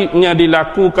sewajibnya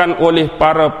dilakukan oleh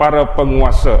para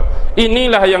penguasa,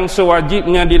 inilah yang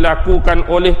sewajibnya dilakukan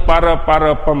oleh para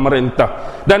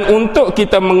pemerintah. Dan untuk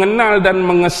kita mengenal dan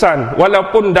mengesan,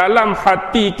 walaupun dalam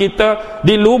hati kita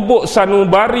di lubuk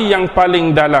sanubari yang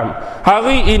paling dalam,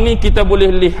 hari ini kita boleh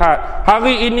lihat,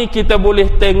 hari ini kita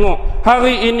boleh tengok,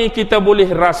 hari ini kita boleh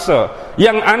rasa.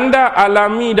 Yang anda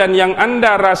alami dan yang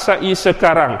anda rasai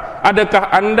sekarang, adakah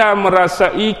anda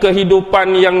merasai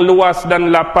kehidupan yang luas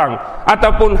dan lapang,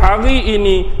 ataupun hari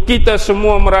ini kita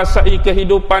semua merasai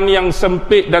kehidupan yang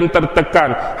sempit dan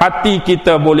tertekan? Hati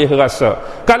kita boleh rasa.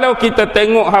 Kalau kita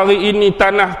tengok hari ini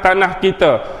tanah-tanah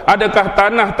kita, adakah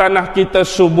tanah-tanah kita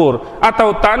subur,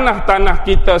 atau tanah-tanah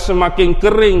kita semakin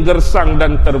kering, gersang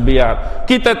dan terbiar?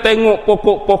 Kita tengok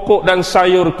pokok-pokok dan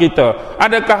sayur kita,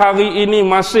 adakah hari ini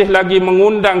masih lagi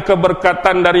mengundang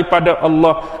keberkatan daripada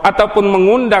Allah, ataupun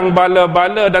mengundang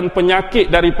bala-bala dan penyakit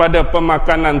daripada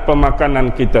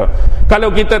pemakanan-pemakanan kita?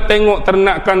 Kalau kita tengok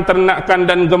ternakan-ternakan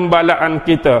dan gembalaan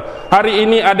kita, hari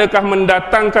ini adakah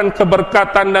mendatangkan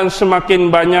keberkatan dan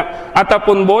semakin banyak,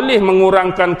 ataupun boleh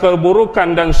mengurangkan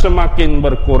keburukan dan semakin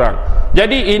berkurang?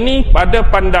 Jadi ini pada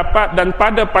pendapat dan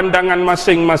pada pandangan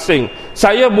masing-masing.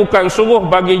 Saya bukan suruh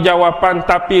bagi jawapan,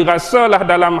 tapi rasalah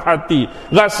dalam hati,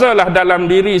 rasalah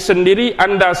dalam diri sendiri,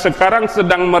 anda sekarang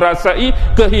sedang merasai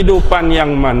kehidupan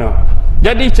yang mana.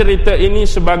 Jadi cerita ini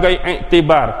sebagai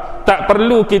iktibar. Tak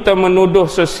perlu kita menuduh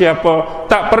sesiapa,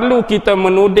 tak perlu kita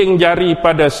menuding jari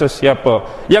pada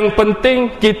sesiapa. Yang penting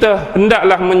kita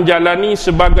hendaklah menjalani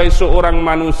sebagai seorang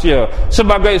manusia,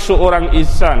 sebagai seorang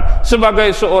insan, sebagai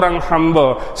seorang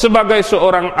hamba, sebagai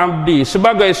seorang abdi,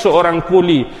 sebagai seorang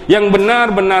kuli yang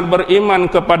benar-benar beriman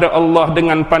kepada Allah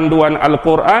dengan panduan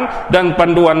Al-Quran dan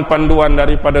panduan-panduan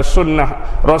daripada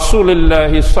sunnah Rasulullah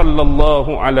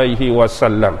sallallahu alaihi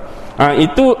wasallam.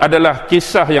 Itu adalah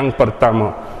kisah yang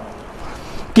pertama.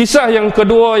 Kisah yang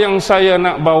kedua yang saya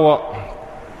nak bawa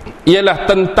ialah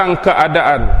tentang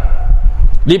keadaan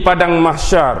di padang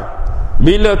mahsyar,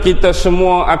 bila kita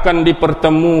semua akan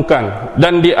dipertemukan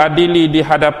dan diadili di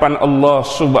hadapan Allah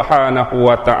Subhanahu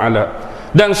wa taala,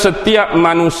 dan setiap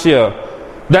manusia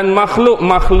dan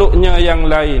makhluk-makhluknya yang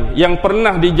lain yang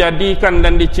pernah dijadikan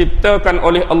dan diciptakan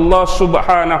oleh Allah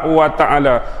Subhanahu wa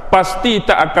taala pasti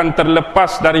tak akan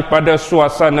terlepas daripada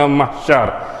suasana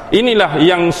mahsyar. Inilah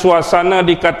yang suasana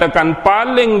dikatakan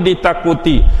paling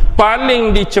ditakuti,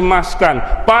 paling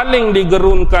dicemaskan, paling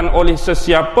digerunkan oleh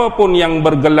sesiapa pun yang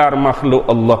bergelar makhluk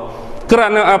Allah.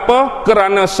 Kerana apa?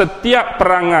 Kerana setiap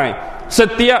perangai,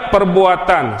 setiap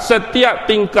perbuatan, setiap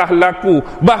tingkah laku,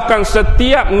 bahkan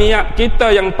setiap niat kita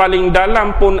yang paling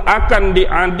dalam pun akan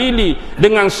diadili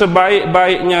dengan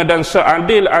sebaik-baiknya dan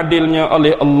seadil-adilnya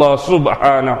oleh Allah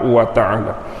Subhanahu wa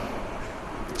taala.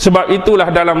 Sebab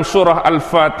itulah dalam surah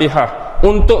Al-Fatihah,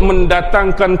 untuk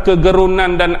mendatangkan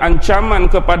kegerunan dan ancaman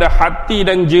kepada hati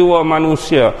dan jiwa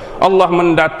manusia, Allah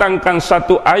mendatangkan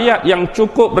satu ayat yang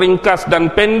cukup ringkas dan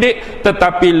pendek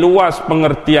tetapi luas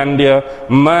pengertian dia.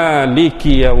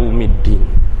 Maliki yaumiddin.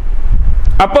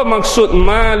 Apa maksud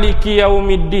Maliki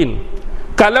yaumiddin?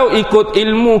 Kalau ikut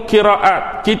ilmu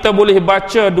qiraat, kita boleh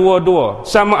baca dua-dua.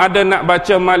 Sama ada nak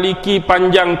baca maliki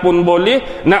panjang pun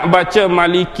boleh, nak baca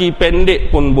maliki pendek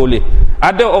pun boleh.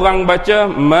 Ada orang baca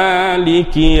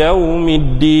maliki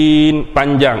yaumiddin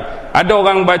panjang, ada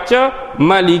orang baca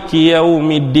maliki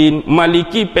yaumiddin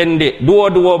maliki pendek.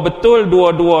 Dua-dua betul,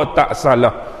 dua-dua tak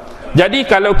salah. Jadi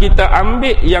kalau kita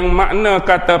ambil yang makna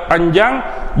kata panjang,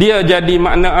 dia jadi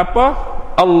makna apa?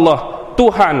 Allah,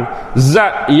 Tuhan,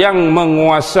 zat yang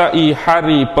menguasai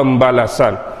hari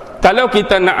pembalasan. Kalau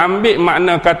kita nak ambil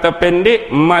makna kata pendek,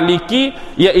 maliki,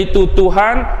 iaitu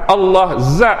Tuhan, Allah,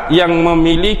 zat yang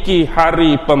memiliki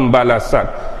hari pembalasan.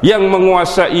 Yang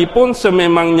menguasai pun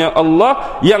sememangnya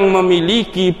Allah, yang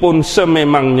memiliki pun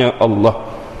sememangnya Allah.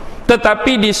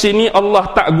 Tetapi di sini Allah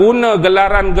tak guna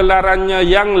gelaran-gelarannya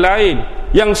yang lain,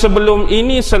 yang sebelum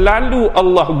ini selalu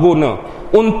Allah guna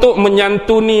untuk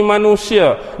menyantuni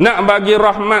manusia, nak bagi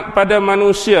rahmat pada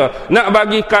manusia, nak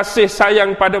bagi kasih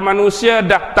sayang pada manusia,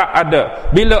 dah tak ada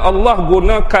bila Allah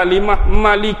guna kalimah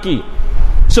maliki.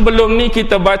 Sebelum ni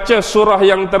kita baca surah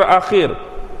yang terakhir,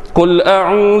 Qul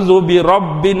a'udzu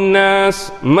birabbin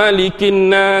nas, malikin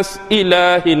nas,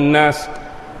 ilahin nas.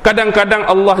 Kadang-kadang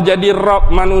Allah jadi Rabb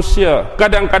manusia,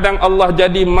 kadang-kadang Allah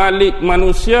jadi Malik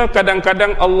manusia,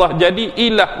 kadang-kadang Allah jadi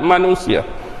ilah manusia.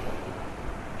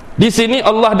 Di sini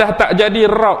Allah dah tak jadi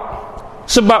Rabb,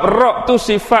 sebab Rabb tu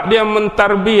sifat dia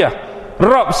mentarbiah,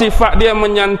 Rabb sifat dia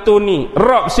menyantuni,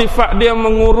 Rabb sifat dia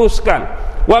menguruskan.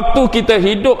 Waktu kita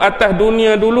hidup atas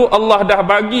dunia dulu, Allah dah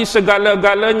bagi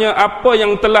segala-galanya apa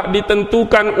yang telah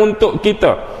ditentukan untuk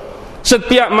kita.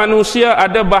 Setiap manusia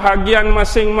ada bahagian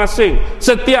masing-masing,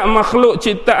 setiap makhluk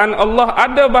ciptaan Allah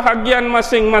ada bahagian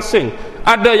masing-masing.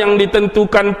 Ada yang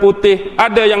ditentukan putih,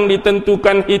 ada yang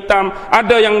ditentukan hitam,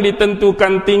 ada yang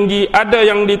ditentukan tinggi, ada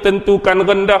yang ditentukan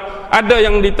rendah, ada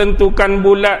yang ditentukan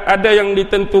bulat, ada yang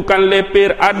ditentukan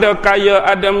lepir, ada kaya,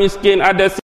 ada miskin,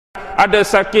 ada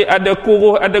sakit, ada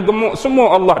kuruh, ada gemuk,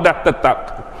 semua Allah dah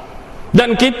tetapkan.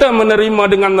 Dan kita menerima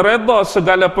dengan redha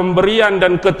segala pemberian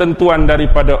dan ketentuan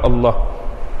daripada Allah.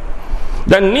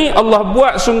 Dan ni Allah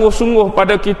buat sungguh-sungguh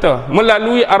pada kita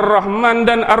melalui Ar-Rahman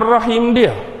dan Ar-Rahim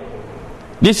dia.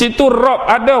 Di situ Rabb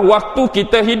ada waktu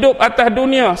kita hidup atas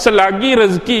dunia. Selagi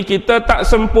rezeki kita tak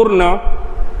sempurna,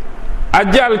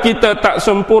 ajal kita tak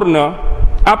sempurna,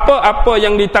 apa-apa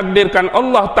yang ditakdirkan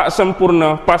Allah tak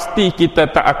sempurna, pasti kita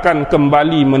tak akan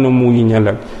kembali menemuinya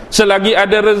lagi. Selagi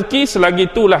ada rezeki, selagi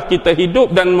itulah kita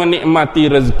hidup dan menikmati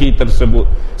rezeki tersebut.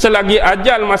 Selagi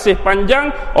ajal masih panjang,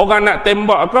 orang nak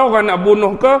tembak ke, orang nak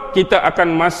bunuh ke, kita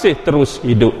akan masih terus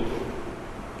hidup.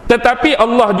 Tetapi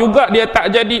Allah juga dia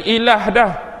tak jadi ilah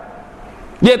dah.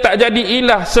 Dia tak jadi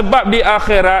ilah sebab di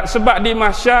akhirat, sebab di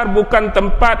mahsyar bukan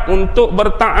tempat untuk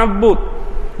berta'abbud.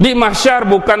 Di mahsyar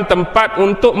bukan tempat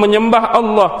untuk menyembah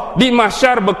Allah. Di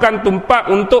mahsyar bukan tempat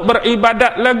untuk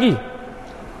beribadat lagi.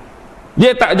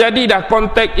 Dia tak jadi dah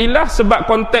kontak ilah, sebab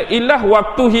kontak ilah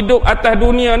waktu hidup atas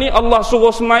dunia ni Allah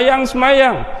suruh semayang,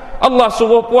 semayang. Allah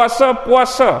suruh puasa,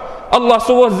 puasa. Allah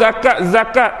suruh zakat,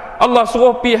 zakat. Allah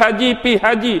suruh pi haji, pi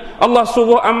haji. Allah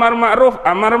suruh amar ma'ruf,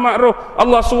 amar ma'ruf.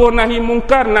 Allah suruh nahi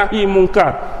mungkar, nahi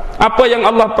mungkar. Apa yang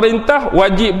Allah perintah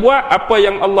wajib buat, apa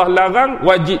yang Allah larang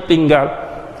wajib tinggal.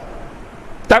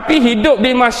 Tapi hidup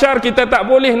di mahsyar kita tak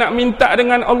boleh nak minta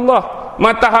dengan Allah.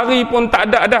 Matahari pun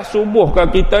tak ada dah, subuh ke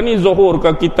kita ni, zuhur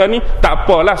ke kita ni, tak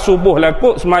apalah, subuh lah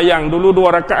kot, semayang dulu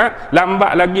 2 rakaat,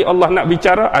 lambat lagi Allah nak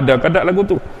bicara, ada ke tak lagu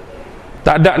tu?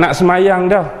 Tak ada nak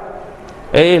semayang dah.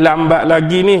 Lambat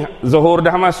lagi ni, zuhur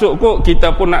dah masuk kot,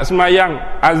 kita pun nak semayang,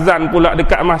 azan pula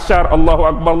dekat mahsyar, Allahu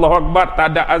Akbar, Allahu Akbar,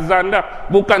 tak ada azan dah,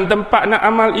 bukan tempat nak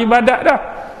amal ibadat dah.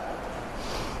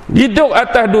 Hidup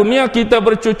atas dunia kita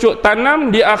bercucuk tanam,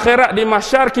 di akhirat di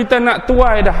mahsyar kita nak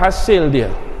tuai dah hasil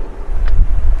dia.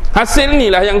 Hasil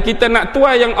inilah yang kita nak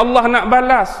tuai, yang Allah nak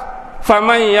balas.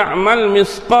 Faman ya'mal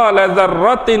misqala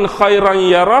dzarratin khairan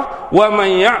yarah wa man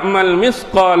ya'mal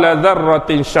misqala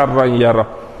dzarratin syarran yarah.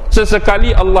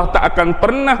 Sesekali Allah tak akan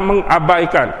pernah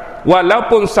mengabaikan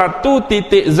walaupun 1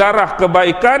 titik zarah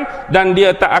kebaikan, dan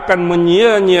dia tak akan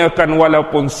menyia-nyiakan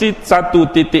walaupun 1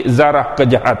 titik zarah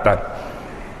kejahatan.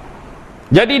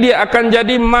 Jadi dia akan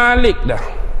jadi Malik dah.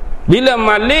 Bila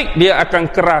Malik, dia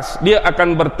akan keras, dia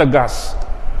akan bertegas.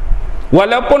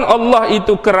 Walaupun Allah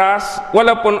itu keras,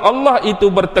 walaupun Allah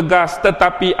itu bertegas,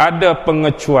 tetapi ada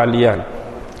pengecualian.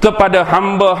 Kepada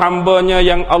hamba-hambanya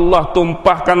yang Allah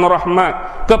tumpahkan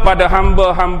rahmat, kepada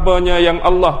hamba-hambanya yang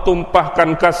Allah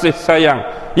tumpahkan kasih sayang,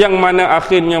 yang mana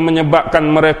akhirnya menyebabkan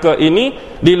mereka ini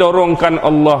dilorongkan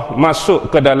Allah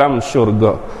masuk ke dalam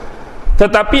syurga.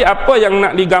 Tetapi apa yang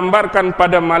nak digambarkan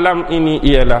pada malam ini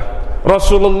ialah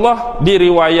Rasulullah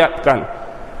diriwayatkan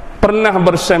pernah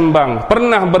bersembang,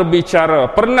 pernah berbicara,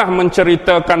 pernah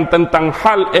menceritakan tentang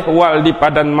hal ehwal di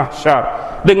padang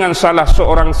mahsyar dengan salah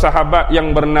seorang sahabat yang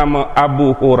bernama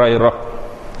Abu Hurairah.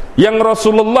 Yang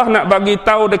Rasulullah nak bagi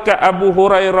tahu dekat Abu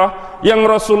Hurairah, yang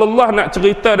Rasulullah nak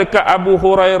cerita dekat Abu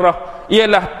Hurairah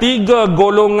ialah 3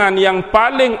 golongan yang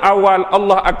paling awal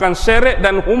Allah akan seret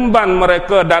dan humban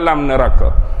mereka dalam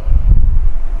neraka.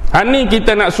 Ini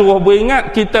kita nak suruh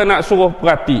beringat, kita nak suruh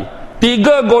perhati.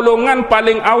 3 golongan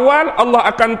paling awal Allah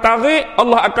akan tarik,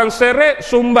 Allah akan seret,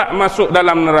 sumbat masuk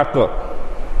dalam neraka.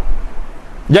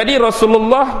 Jadi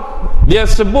Rasulullah dia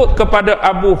sebut kepada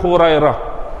Abu Hurairah,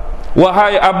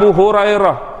 wahai Abu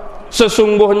Hurairah,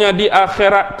 sesungguhnya di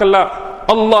akhirat kelak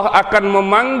Allah akan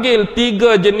memanggil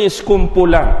 3 jenis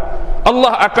kumpulan.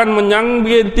 Allah akan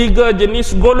memanggil 3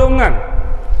 jenis golongan.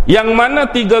 Yang mana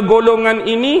 3 golongan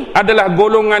ini adalah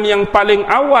golongan yang paling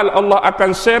awal Allah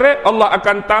akan seret, Allah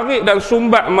akan tarik dan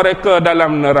sumbat mereka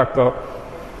dalam neraka.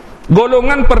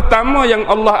 Golongan pertama yang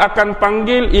Allah akan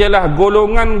panggil ialah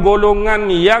golongan-golongan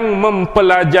yang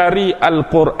mempelajari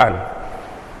Al-Quran.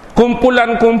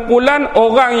 Kumpulan-kumpulan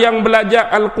orang yang belajar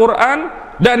Al-Quran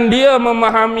dan dia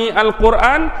memahami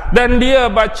Al-Quran dan dia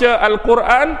baca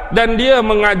Al-Quran dan dia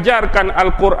mengajarkan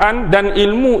Al-Quran dan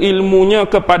ilmu-ilmunya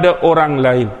kepada orang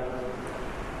lain.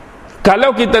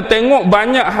 Kalau kita tengok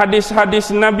banyak hadis-hadis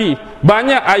Nabi,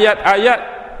 banyak ayat-ayat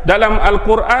dalam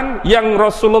Al-Quran yang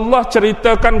Rasulullah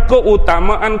ceritakan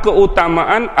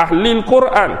keutamaan-keutamaan ahli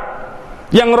Al-Quran,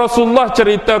 yang Rasulullah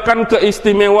ceritakan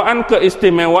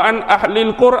keistimewaan-keistimewaan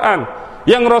ahli Al-Quran,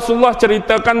 yang Rasulullah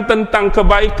ceritakan tentang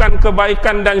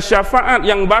kebaikan-kebaikan dan syafaat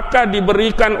yang bakal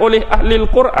diberikan oleh ahli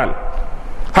Al-Quran.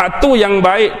 Hak tu yang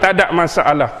baik, tak ada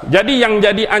masalah. Jadi yang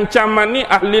jadi ancaman ni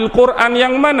ahli Al-Quran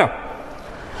yang mana?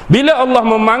 Bila Allah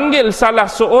memanggil salah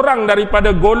seorang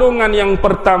daripada golongan yang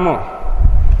pertama,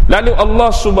 lalu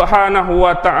Allah Subhanahu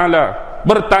wa ta'ala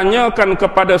bertanyakan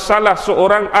kepada salah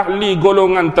seorang ahli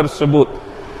golongan tersebut,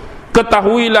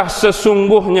 ketahuilah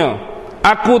sesungguhnya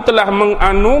aku telah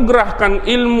menganugerahkan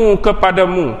ilmu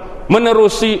kepadamu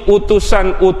menerusi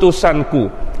utusan-utusanku,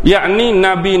 yakni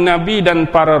nabi-nabi dan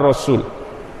para rasul.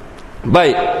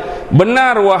 Baik,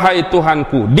 benar wahai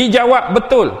Tuhanku. Dijawab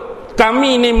betul.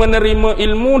 Kami ini menerima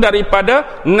ilmu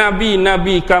daripada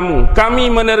nabi-nabi kamu.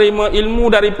 Kami menerima ilmu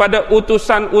daripada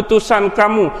utusan-utusan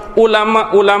kamu,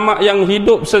 ulama-ulama yang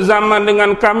hidup sezaman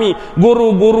dengan kami,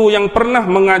 guru-guru yang pernah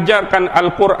mengajarkan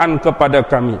Al-Quran kepada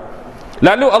kami.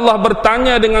 Lalu Allah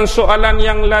bertanya dengan soalan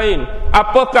yang lain,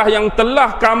 apakah yang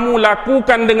telah kamu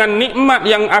lakukan dengan nikmat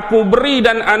yang aku beri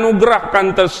dan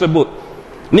anugerahkan tersebut?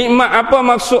 Nikmat apa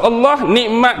maksud Allah?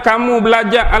 Nikmat kamu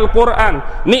belajar Al-Quran,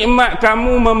 nikmat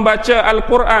kamu membaca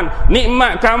Al-Quran,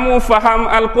 nikmat kamu faham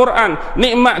Al-Quran,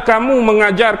 nikmat kamu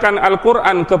mengajarkan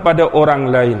Al-Quran kepada orang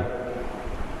lain.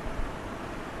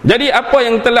 Jadi apa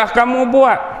yang telah kamu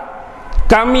buat?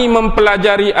 Kami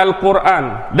mempelajari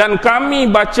Al-Quran dan kami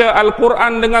baca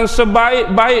Al-Quran dengan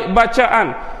sebaik-baik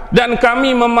bacaan, dan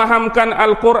kami memahamkan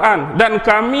Al-Quran, dan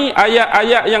kami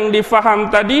ayat-ayat yang difaham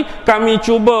tadi kami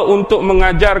cuba untuk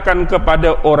mengajarkan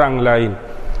kepada orang lain.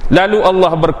 Lalu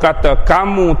Allah berkata,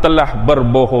 kamu telah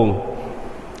berbohong.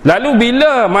 Lalu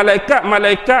bila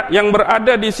malaikat-malaikat yang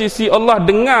berada di sisi Allah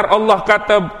dengar Allah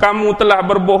kata kamu telah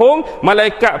berbohong,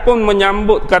 malaikat pun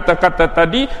menyambut kata-kata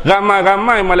tadi.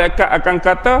 Ramai-ramai malaikat akan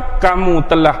kata kamu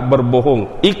telah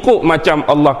berbohong. Ikut macam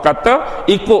Allah kata,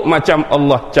 ikut macam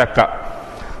Allah cakap.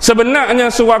 Sebenarnya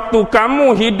sewaktu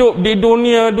kamu hidup di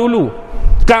dunia dulu,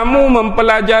 kamu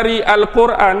mempelajari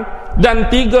Al-Quran dan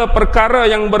 3 perkara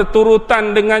yang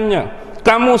berturutan dengannya.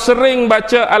 Kamu sering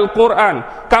baca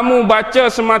Al-Quran, kamu baca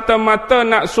semata-mata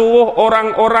nak suruh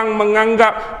orang-orang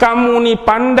menganggap kamu ni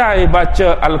pandai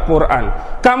baca Al-Quran.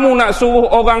 Kamu nak suruh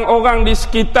orang-orang di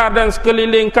sekitar dan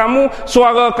sekeliling kamu,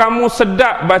 suara kamu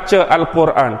sedap baca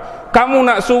Al-Quran. Kamu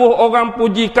nak suruh orang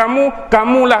puji kamu,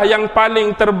 kamulah yang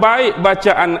paling terbaik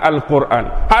bacaan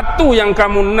Al-Quran. Itu yang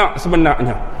kamu nak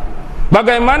sebenarnya.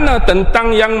 Bagaimana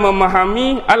tentang yang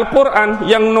memahami Al-Quran?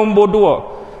 Yang nombor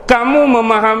 2, kamu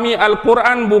memahami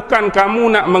Al-Quran bukan kamu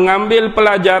nak mengambil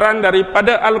pelajaran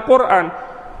daripada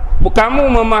Al-Quran. Kamu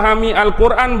memahami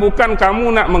Al-Quran bukan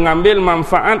kamu nak mengambil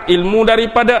manfaat ilmu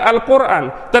daripada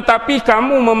Al-Quran, tetapi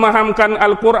kamu memahamkan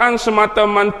Al-Quran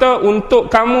semata-mata untuk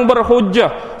kamu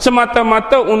berhujjah,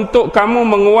 semata-mata untuk kamu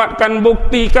menguatkan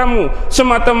bukti kamu,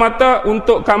 semata-mata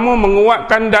untuk kamu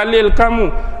menguatkan dalil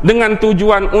kamu, dengan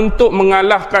tujuan untuk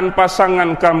mengalahkan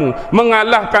pasangan kamu,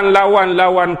 mengalahkan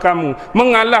lawan-lawan kamu,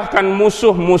 mengalahkan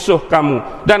musuh-musuh kamu,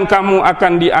 dan kamu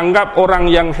akan dianggap orang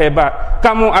yang hebat,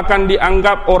 kamu akan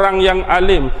dianggap orang yang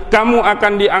alim, kamu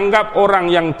akan dianggap orang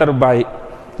yang terbaik.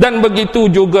 Dan begitu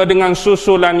juga dengan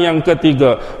susulan yang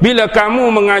ketiga. Bila kamu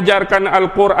mengajarkan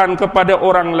Al-Quran kepada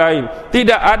orang lain,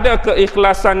 tidak ada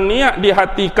keikhlasan niat di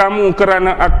hati kamu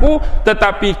kerana aku,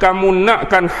 tetapi kamu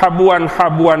nakkan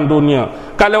habuan-habuan dunia.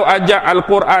 Kalau ajak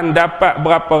Al-Quran dapat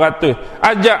berapa ratus,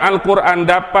 ajak Al-Quran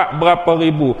dapat berapa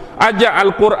ribu, ajak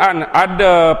Al-Quran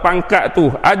ada pangkat tu,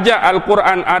 ajak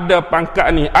Al-Quran ada pangkat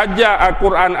ni, ajak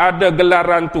Al-Quran ada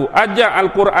gelaran tu, ajak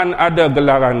Al-Quran ada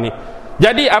gelaran ni.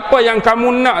 Jadi apa yang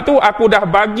kamu nak tu aku dah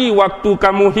bagi waktu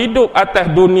kamu hidup atas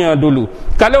dunia dulu.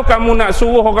 Kalau kamu nak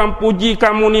suruh orang puji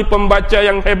kamu ni pembaca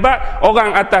yang hebat,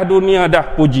 orang atas dunia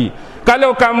dah puji.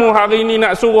 Kalau kamu hari ni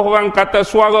nak suruh orang kata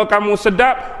suara kamu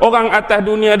sedap, orang atas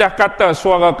dunia dah kata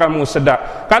suara kamu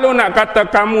sedap. Kalau nak kata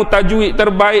kamu tajwid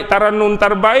terbaik, taranum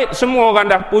terbaik, semua orang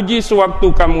dah puji sewaktu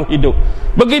kamu hidup.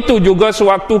 Begitu juga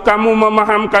sewaktu kamu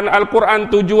memahamkan Al-Quran,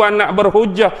 tujuan nak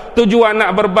berhujah, tujuan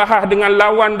nak berbahas dengan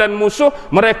lawan dan musuh,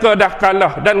 mereka dah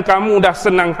kalah dan kamu dah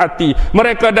senang hati.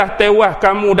 Mereka dah tewas,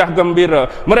 kamu dah gembira.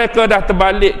 Mereka dah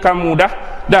terbalik, kamu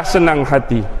dah senang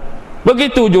hati.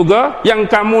 Begitu juga yang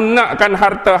kamu nakkan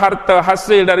harta-harta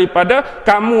hasil daripada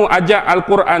kamu ajak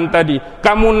Al-Quran tadi.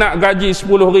 Kamu nak gaji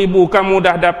 10,000, kamu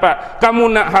dah dapat. Kamu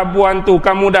nak habuan tu,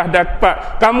 kamu dah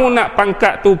dapat. Kamu nak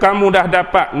pangkat tu, kamu dah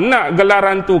dapat. Nak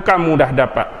gelaran tu, kamu dah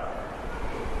dapat.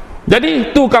 Jadi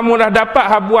tu kamu dah dapat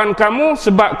habuan kamu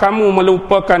sebab kamu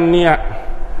melupakan niat.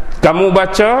 Kamu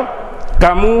baca,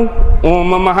 kamu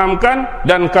memahamkan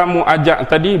dan kamu ajak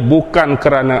tadi bukan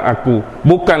kerana aku,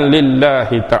 bukan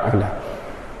lillahi ta'ala.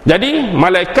 Jadi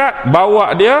malaikat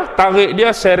bawa dia, tarik dia,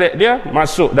 seret dia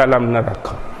masuk dalam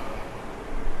neraka.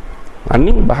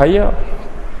 Ini bahaya.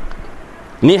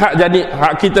 Ni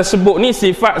hak kita sebut ni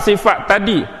sifat-sifat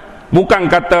tadi. Bukan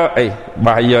kata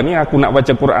bahaya ni aku nak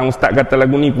baca Quran, ustaz kata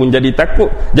lagu ni pun jadi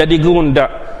takut, jadi gerundak.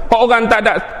 Orang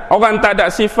tak ada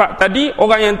sifat tadi,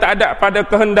 orang yang tak ada pada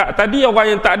kehendak tadi,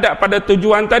 orang yang tak ada pada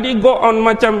tujuan tadi, go on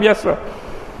macam biasa.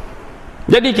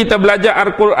 Jadi kita belajar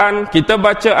Al-Quran, kita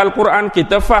baca Al-Quran,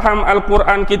 kita faham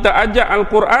Al-Quran, kita ajak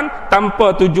Al-Quran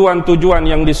tanpa tujuan-tujuan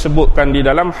yang disebutkan di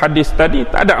dalam hadis tadi,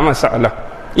 tak ada masalah.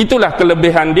 Itulah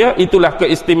kelebihan dia, itulah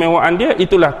keistimewaan dia,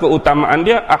 itulah keutamaan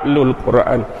dia, Ahlul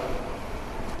Quran.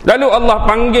 Lalu Allah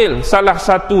panggil salah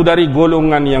satu dari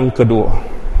golongan yang kedua.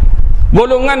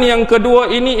 Golongan yang kedua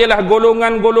ini ialah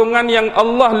golongan-golongan yang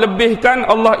Allah lebihkan,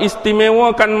 Allah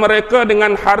istimewakan mereka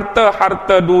dengan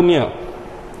harta-harta dunia.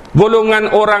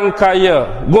 Golongan orang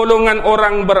kaya, golongan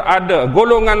orang berada,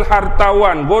 golongan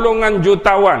hartawan, golongan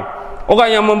jutawan. Orang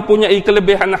yang mempunyai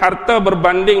kelebihan harta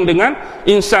berbanding dengan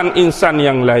insan-insan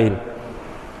yang lain.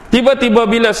 Tiba-tiba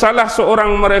bila salah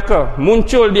seorang mereka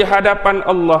muncul di hadapan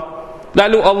Allah,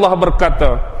 lalu Allah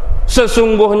berkata,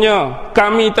 sesungguhnya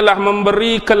kami telah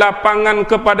memberi kelapangan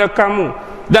kepada kamu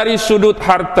dari sudut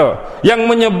harta yang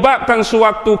menyebabkan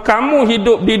sewaktu kamu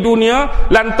hidup di dunia,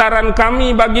 lantaran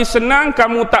kami bagi senang,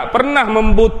 kamu tak pernah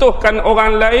membutuhkan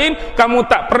orang lain, kamu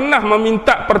tak pernah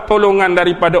meminta pertolongan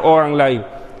daripada orang lain.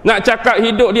 Nak cakap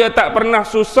hidup dia tak pernah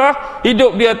susah,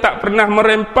 hidup dia tak pernah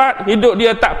merempat, hidup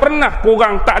dia tak pernah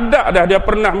kurang, tak ada dah dia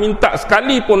pernah minta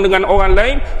sekalipun dengan orang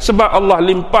lain, sebab Allah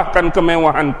limpahkan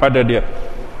kemewahan pada dia.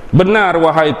 Benar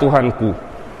wahai Tuhanku.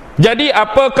 Jadi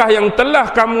apakah yang telah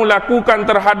kamu lakukan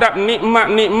terhadap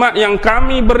nikmat-nikmat yang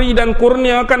kami beri dan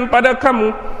kurniakan pada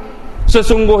kamu?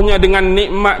 Sesungguhnya dengan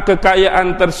nikmat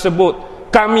kekayaan tersebut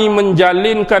kami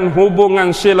menjalinkan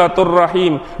hubungan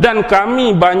silaturrahim dan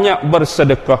kami banyak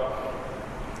bersedekah.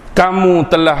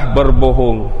 Kamu telah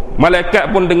berbohong.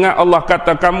 Malaikat pun dengar Allah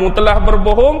kata kamu telah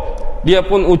berbohong, dia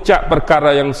pun ucap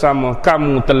perkara yang sama,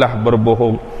 kamu telah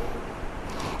berbohong.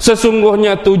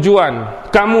 Sesungguhnya tujuan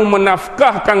kamu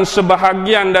menafkahkan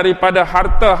sebahagian daripada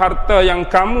harta-harta yang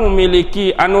kamu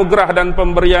miliki, anugerah dan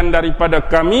pemberian daripada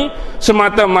kami,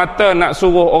 semata-mata nak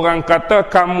suruh orang kata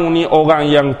kamu ni orang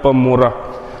yang pemurah,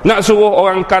 nak suruh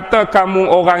orang kata kamu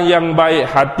orang yang baik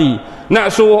hati, nak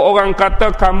suruh orang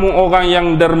kata kamu orang yang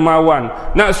dermawan,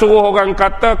 nak suruh orang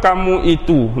kata kamu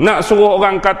itu, nak suruh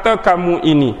orang kata kamu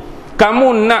ini.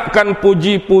 Kamu nakkan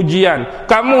puji-pujian,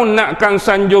 kamu nakkan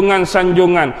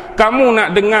sanjungan-sanjungan, kamu nak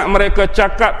dengar mereka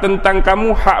cakap tentang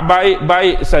kamu hak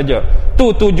baik-baik saja. Tu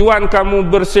tujuan kamu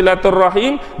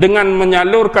bersilaturahim dengan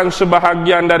menyalurkan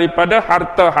sebahagian daripada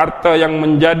harta-harta yang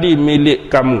menjadi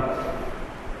milik kamu.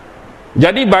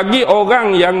 Jadi bagi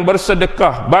orang yang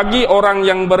bersedekah, bagi orang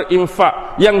yang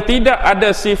berinfak, yang tidak ada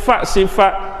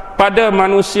sifat-sifat pada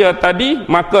manusia tadi,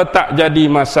 maka tak jadi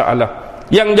masalah.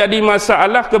 Yang jadi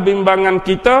masalah kebimbangan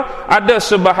kita, ada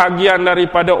sebahagian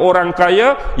daripada orang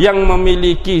kaya yang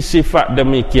memiliki sifat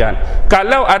demikian.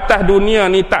 Kalau atas dunia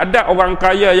ni tak ada orang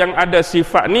kaya yang ada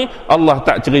sifat ni, Allah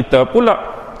tak cerita pula.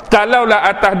 Kalaulah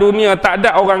atas dunia tak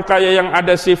ada orang kaya yang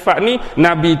ada sifat ni,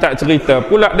 Nabi tak cerita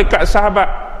pula dekat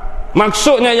sahabat.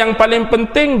 Maksudnya yang paling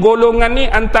penting, golongan ni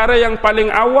antara yang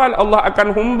paling awal Allah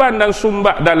akan humban dan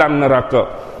sumbat dalam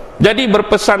neraka. Jadi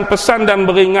berpesan-pesan dan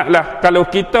beringatlah, kalau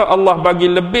kita Allah bagi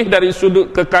lebih dari sudut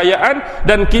kekayaan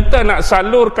dan kita nak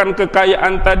salurkan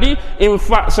kekayaan tadi,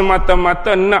 infak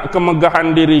semata-mata nak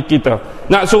kemegahan diri kita,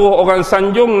 nak suruh orang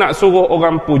sanjung, nak suruh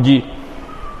orang puji.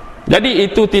 Jadi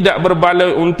itu tidak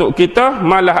berbaloi untuk kita,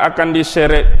 malah akan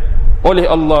diseret oleh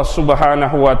Allah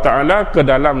Subhanahu wa taala ke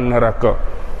dalam neraka.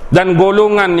 Dan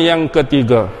golongan yang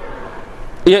ketiga,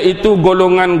 iaitu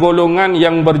golongan-golongan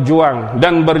yang berjuang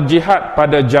dan berjihad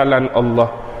pada jalan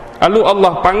Allah. Lalu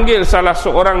Allah panggil salah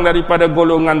seorang daripada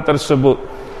golongan tersebut.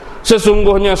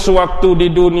 Sesungguhnya sewaktu di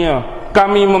dunia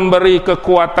kami memberi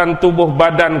kekuatan tubuh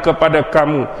badan kepada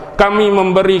kamu, kami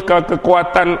memberi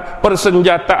kekuatan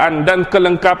persenjataan dan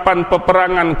kelengkapan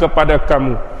peperangan kepada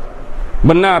kamu.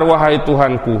 Benar wahai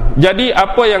Tuhanku. Jadi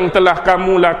apa yang telah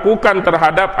kamu lakukan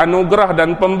terhadap anugerah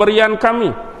dan pemberian kami?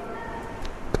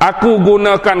 Aku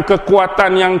gunakan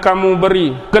kekuatan yang kamu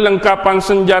beri, kelengkapan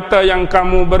senjata yang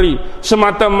kamu beri,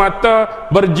 semata-mata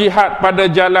berjihad pada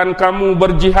jalan kamu,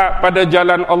 berjihad pada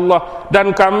jalan Allah.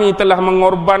 Dan kami telah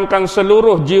mengorbankan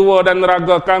seluruh jiwa dan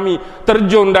raga kami,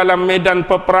 terjun dalam medan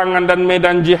peperangan dan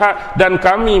medan jihad, dan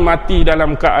kami mati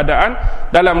dalam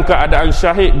keadaan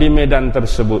syahid di medan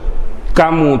tersebut.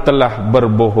 Kamu telah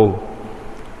berbohong.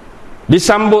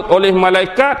 Disambut oleh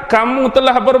malaikat, kamu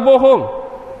telah berbohong.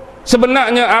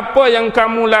 Sebenarnya apa yang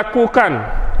kamu lakukan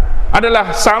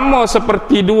adalah sama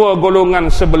seperti dua golongan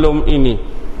sebelum ini.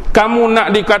 Kamu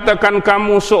nak dikatakan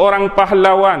kamu seorang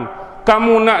pahlawan,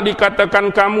 kamu nak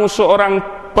dikatakan kamu seorang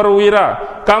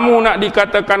perwira, kamu nak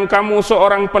dikatakan kamu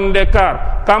seorang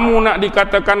pendekar, kamu nak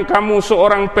dikatakan kamu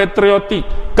seorang patriotik,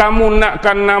 kamu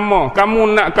nakkan nama, kamu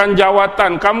nakkan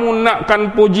jawatan, kamu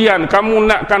nakkan pujian, kamu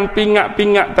nakkan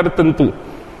pingat-pingat tertentu.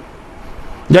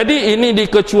 Jadi ini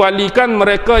dikecualikan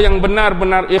mereka yang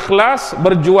benar-benar ikhlas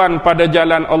berjuang pada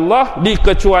jalan Allah,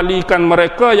 dikecualikan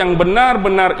mereka yang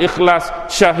benar-benar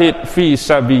ikhlas syahid fi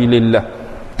sabilillah.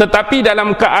 Tetapi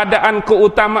dalam keadaan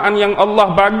keutamaan yang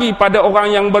Allah bagi pada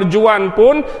orang yang berjuang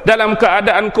pun, dalam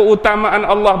keadaan keutamaan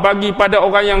Allah bagi pada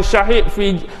orang yang syahid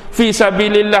fi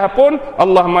sabilillah pun,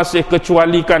 Allah masih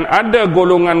kecualikan ada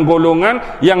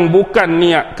golongan-golongan yang bukan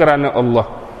niat kerana Allah,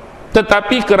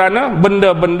 tetapi kerana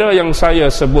benda-benda yang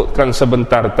saya sebutkan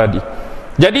sebentar tadi.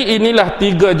 Jadi inilah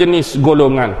tiga jenis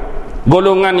golongan.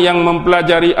 Golongan yang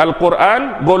mempelajari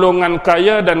Al-Quran, golongan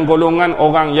kaya, dan golongan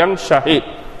orang yang syahid,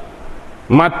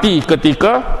 mati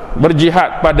ketika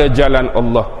berjihad pada jalan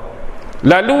Allah.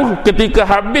 Lalu ketika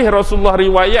habis Rasulullah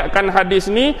riwayatkan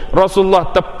hadis ni,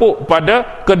 Rasulullah tepuk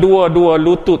pada kedua-dua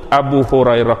lutut Abu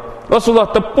Hurairah.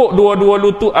 Rasulullah tepuk dua-dua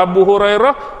lutut Abu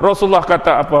Hurairah. Rasulullah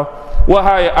kata apa?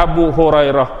 Wahai Abu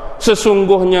Hurairah,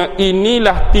 sesungguhnya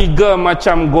inilah tiga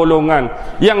macam golongan.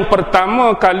 Yang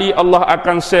pertama kali Allah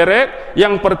akan seret,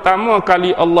 yang pertama kali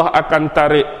Allah akan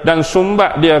tarik dan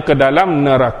sumbat dia ke dalam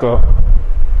neraka.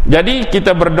 Jadi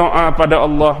kita berdoa pada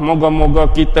Allah,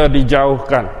 moga-moga kita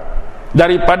dijauhkan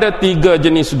daripada tiga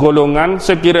jenis golongan.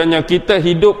 Sekiranya kita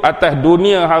hidup atas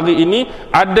dunia hari ini,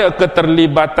 ada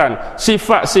keterlibatan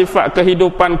sifat-sifat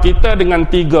kehidupan kita dengan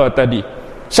tiga tadi.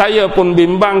 Saya pun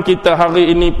bimbang, kita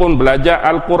hari ini pun belajar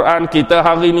Al-Quran, kita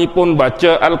hari ini pun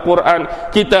baca Al-Quran,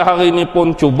 kita hari ini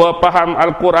pun cuba faham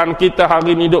Al-Quran, kita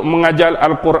hari ini duk mengajar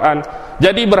Al-Quran.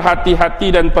 Jadi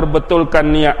berhati-hati dan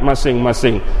perbetulkan niat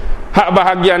masing-masing. Hak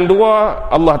bahagian dua,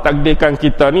 Allah takdirkan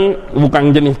kita ni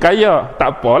bukan jenis kaya,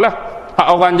 tak apalah.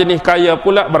 Hak orang jenis kaya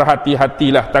pula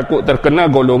berhati-hatilah, takut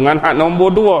terkena golongan hak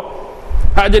nombor dua.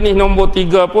 Hak jenis nombor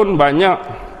tiga pun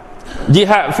banyak.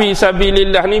 Jihad fi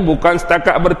sabilillah ni bukan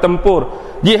setakat bertempur.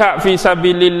 Jihad fi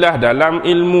sabilillah dalam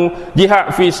ilmu,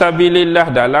 jihad fi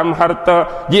sabilillah dalam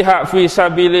harta, jihad fi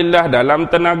sabilillah dalam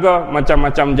tenaga.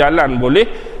 Macam-macam jalan boleh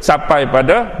sampai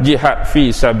pada jihad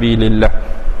fi sabilillah.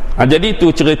 Jadi itu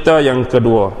cerita yang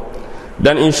kedua.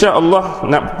 Dan insya-Allah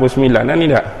nak pukul 9 ni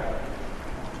tak?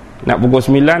 Nak pukul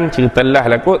 9 cerita lah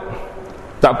kot.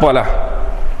 Tak apalah.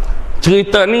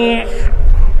 Cerita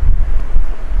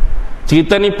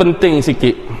ni penting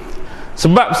sikit.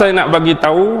 Sebab saya nak bagi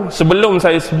tahu, sebelum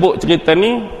saya sebut cerita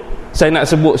ni, saya nak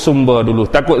sebut sumber dulu.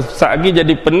 Takut saat lagi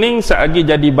jadi pening, saat lagi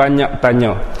jadi banyak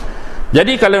tanya.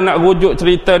 Jadi kalau nak rujuk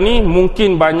cerita ni,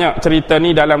 mungkin banyak cerita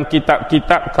ni dalam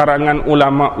kitab-kitab karangan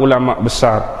ulama-ulama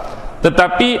besar.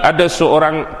 Tetapi ada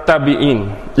seorang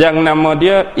tabi'in yang nama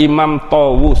dia Imam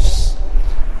Tawus.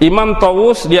 Imam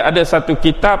Tawus dia ada satu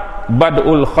kitab,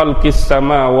 Bad'ul Khalqis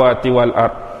Samawati wal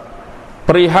Ard,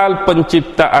 perihal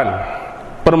penciptaan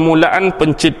permulaan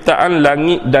penciptaan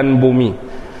langit dan bumi.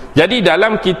 Jadi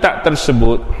dalam kitab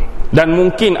tersebut, dan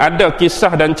mungkin ada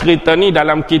kisah dan cerita ni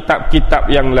dalam kitab-kitab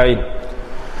yang lain.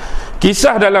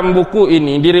 Kisah dalam buku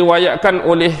ini diriwayatkan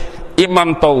oleh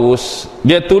Imam Tawus.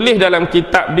 Dia tulis dalam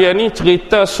kitab dia ni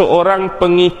cerita seorang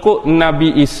pengikut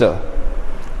Nabi Isa.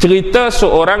 Cerita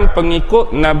seorang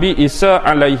pengikut Nabi Isa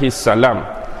alaihi salam.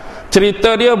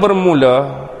 Cerita dia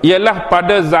bermula ialah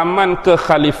pada zaman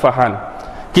kekhalifahan.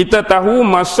 Kita tahu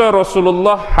masa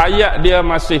Rasulullah hayat dia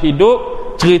masih hidup,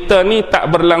 cerita ni tak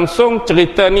berlangsung,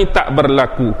 cerita ni tak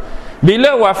berlaku.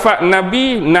 Bila wafat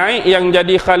Nabi, naik yang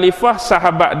jadi khalifah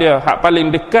sahabat dia hak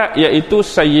paling dekat, iaitu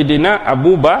Sayyidina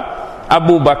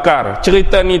Abu Bakar.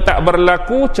 Cerita ni tak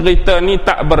berlaku, cerita ni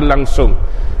tak berlangsung.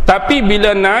 Tapi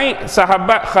bila naik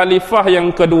sahabat khalifah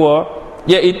yang kedua,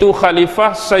 iaitu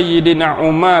khalifah Sayyidina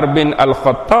Umar bin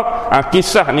Al-Khattab,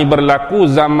 kisah ni berlaku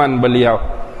zaman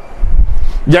beliau.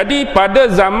 Jadi pada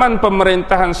zaman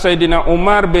pemerintahan Sayyidina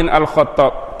Umar bin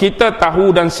Al-Khattab, kita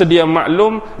tahu dan sedia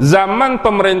maklum, zaman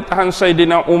pemerintahan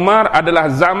Sayyidina Umar adalah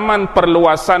zaman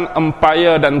perluasan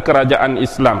empayar dan kerajaan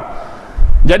Islam.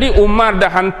 Jadi Umar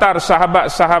dah hantar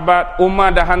sahabat-sahabat,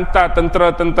 Umar dah hantar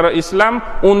tentera-tentera Islam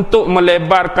untuk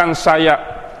melebarkan sayap,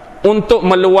 untuk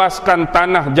meluaskan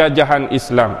tanah jajahan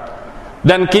Islam.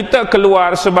 Dan kita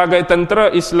keluar sebagai tentera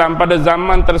Islam pada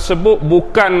zaman tersebut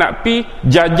bukan nak pi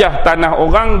jajah tanah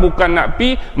orang, bukan nak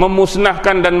pi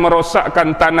memusnahkan dan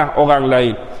merosakkan tanah orang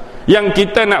lain. Yang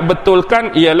kita nak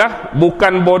betulkan ialah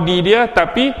bukan body dia,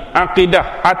 tapi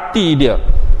akidah hati dia.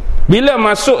 Bila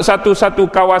masuk satu-satu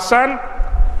kawasan,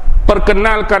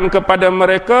 perkenalkan kepada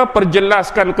mereka,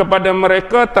 perjelaskan kepada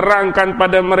mereka, terangkan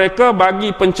pada mereka,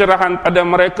 bagi pencerahan pada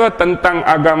mereka tentang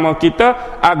agama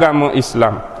kita, agama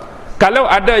Islam. Kalau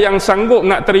ada yang sanggup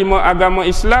nak terima agama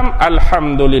Islam,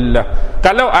 alhamdulillah.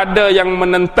 Kalau ada yang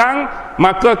menentang,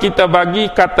 maka kita bagi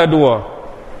kata dua.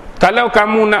 Kalau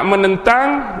kamu nak menentang,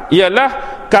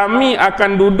 ialah kami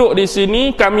akan duduk di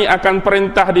sini, kami akan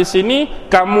perintah di sini,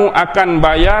 kamu akan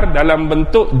bayar dalam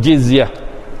bentuk jizyah,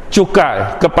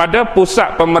 cukai kepada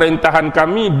pusat pemerintahan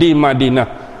kami di Madinah.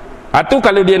 Itu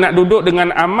kalau dia nak duduk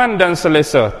dengan aman dan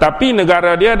selesa. Tapi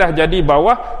negara dia dah jadi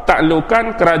bawah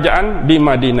taklukan kerajaan di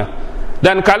Madinah.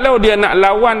 Dan kalau dia nak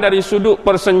lawan dari sudut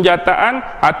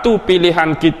persenjataan, itu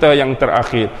pilihan kita yang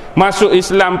terakhir. Masuk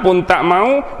Islam pun tak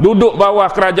mau, duduk bawah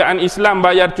kerajaan Islam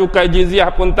bayar cukai jizyah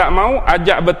pun tak mau,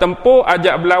 ajak bertempur,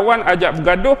 ajak berlawan, ajak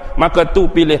bergaduh, maka tu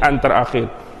pilihan terakhir.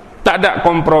 Tak ada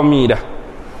kompromi dah.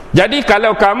 Jadi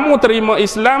kalau kamu terima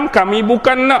Islam, kami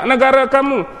bukan nak negara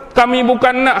kamu, kami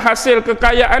bukan nak hasil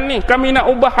kekayaan ni, kami nak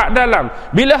ubah hak dalam.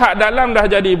 Bila hak dalam dah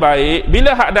jadi baik,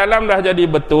 bila hak dalam dah jadi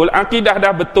betul, akidah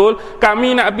dah betul,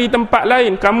 kami nak pergi tempat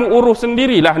lain, kamu urus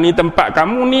sendirilah, ni tempat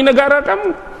kamu, ni negara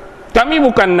kamu. Kami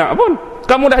bukan nak pun.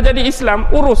 Kamu dah jadi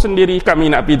Islam, urus sendiri, kami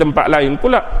nak pergi tempat lain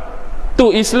pula. Tu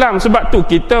Islam. Sebab tu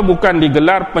kita bukan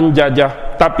digelar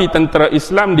penjajah, tapi tentera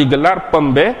Islam digelar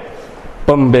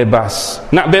pembebas.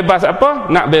 Nak bebas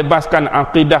apa? Nak bebaskan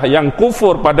akidah yang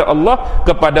kufur pada Allah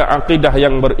kepada akidah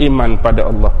yang beriman pada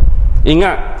Allah.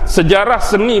 Ingat, sejarah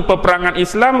seni peperangan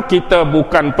Islam, kita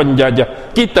bukan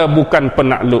penjajah, kita bukan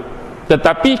penakluk,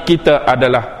 tetapi kita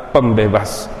adalah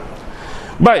pembebas.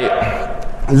 Baik,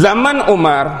 zaman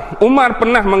Umar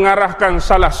pernah mengarahkan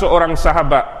salah seorang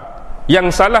sahabat, yang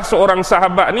salah seorang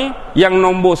sahabat ni yang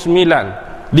nombor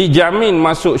 9, dijamin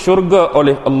masuk syurga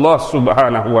oleh Allah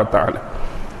Subhanahu wa ta'ala.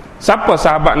 Siapa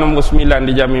sahabat nombor 9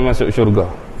 dijamin masuk syurga?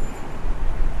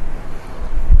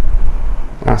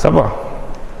 Siapa?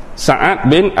 Sa'ad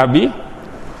bin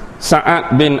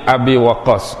Abi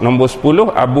Waqqas. Nombor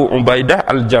 10 Abu Ubaidah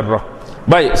Al-Jarrah.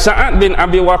 Baik, Sa'ad bin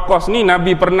Abi Waqqas ni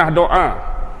Nabi pernah doa.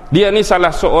 Dia ni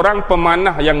salah seorang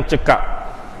pemanah yang cekap.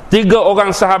 3 orang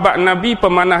sahabat Nabi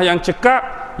pemanah yang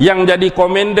cekap, yang jadi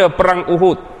komander perang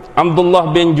Uhud,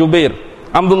 Abdullah bin Jubair.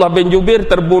 Abdullah bin Jubair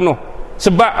terbunuh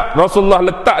sebab Rasulullah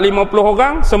letak 50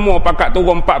 orang, semua pakat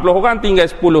turun 40 orang, tinggal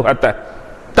 10 atas.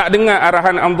 Tak dengar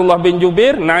arahan Abdullah bin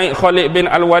Jubair, naik Khalid bin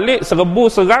Al-Walid, serbu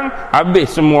serang,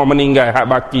 habis semua meninggal, hak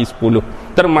baki 10.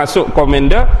 Termasuk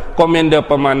komander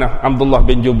pemanah Abdullah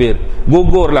bin Jubair.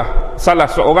 Gugurlah salah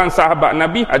seorang sahabat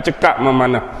Nabi hak cekap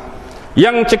memanah.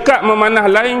 Yang cekap memanah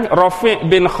lain Rafi'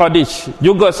 bin Khadij,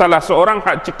 juga salah seorang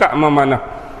hak cekap memanah.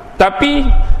 Tapi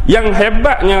yang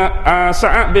hebatnya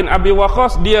Sa'ad bin Abi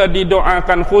Waqqas, dia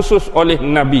didoakan khusus oleh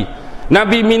Nabi.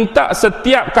 Nabi minta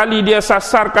setiap kali dia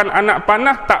sasarkan anak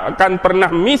panah, tak akan pernah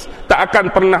miss, tak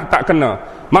akan pernah tak kena.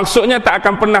 Maksudnya tak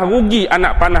akan pernah rugi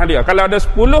anak panah dia. Kalau ada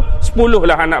 10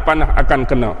 lah anak panah akan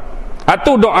kena.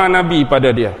 Itu doa Nabi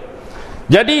pada dia.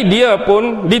 Jadi dia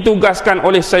pun ditugaskan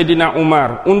oleh Sayyidina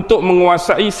Umar untuk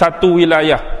menguasai satu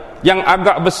wilayah, yang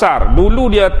agak besar. Dulu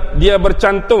dia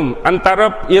bercantum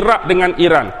antara Iraq dengan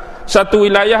Iran, satu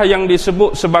wilayah yang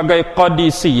disebut sebagai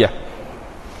Qadisiyah.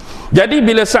 Jadi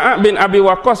bila Sa'ad bin Abi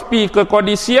Waqqas pergi ke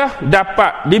Qadisiyah,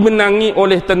 dapat dimenangi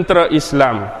oleh tentera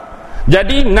Islam.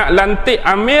 Jadi nak lantik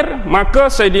amir,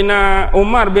 maka Saidina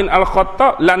Umar bin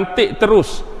Al-Khattab lantik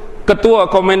terus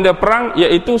ketua komander perang,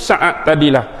 iaitu Sa'ad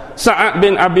tadilah. Sa'ad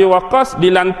bin Abi Waqqas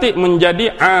dilantik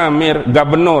menjadi amir,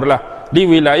 gubernur lah di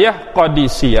wilayah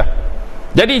Qadisiyah.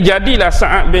 Jadi jadilah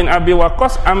Sa'ad bin Abi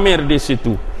Waqqas amir di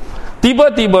situ.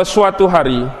 Tiba-tiba suatu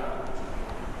hari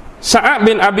Sa'ad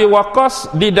bin Abi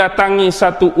Waqqas didatangi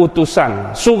satu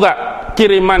utusan, surat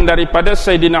kiriman daripada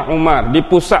Saidina Umar di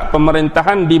pusat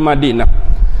pemerintahan di Madinah.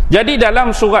 Jadi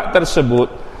dalam surat tersebut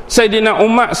Saidina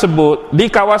Umar sebut di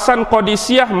kawasan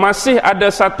Qadisiyah masih ada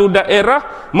satu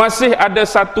daerah, masih ada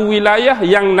satu wilayah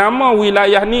yang nama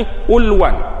wilayah ni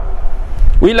Hulwan.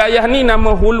 Wilayah ni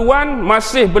nama Hulwan,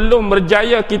 masih belum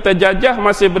berjaya kita jajah,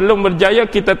 masih belum berjaya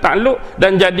kita takluk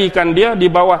dan jadikan dia di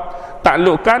bawah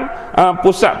taklukan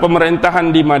pusat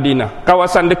pemerintahan di Madinah.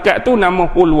 Kawasan dekat tu nama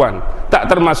Hulwan, tak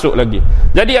termasuk lagi.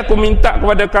 Jadi aku minta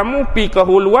kepada kamu pi ke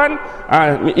Hulwan,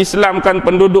 Islamkan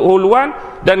penduduk Hulwan,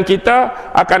 dan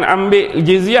kita akan ambil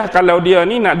jizyah kalau dia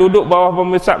ni nak duduk bawah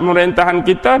pusat pemerintahan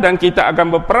kita, dan kita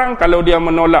akan berperang kalau dia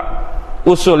menolak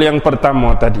usul yang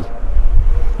pertama tadi.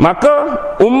 Maka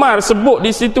Umar sebut di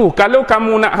situ, kalau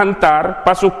kamu nak hantar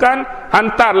pasukan,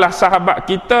 hantarlah sahabat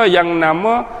kita yang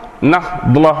nama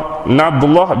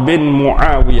Nadlah bin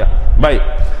Muawiyah. Baik,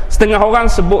 setengah orang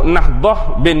sebut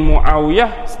Nadlah bin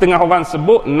Muawiyah, setengah orang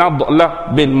sebut Nadlah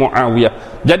bin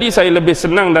Muawiyah. Jadi saya lebih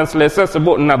senang dan selesa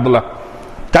sebut Nadlah.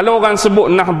 Kalau orang sebut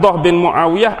Nadlah bin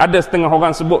Muawiyah, ada setengah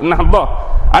orang sebut Nadlah,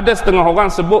 ada setengah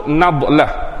orang sebut Nadlah.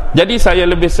 Jadi saya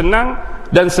lebih senang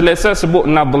dan selesa sebut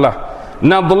Nadlah.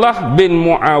 Nadlah bin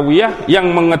Muawiyah yang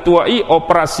mengetuai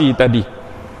operasi tadi.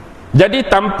 Jadi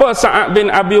tanpa Sa'ad bin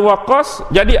Abi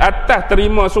Waqqas, jadi atas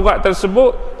terima surat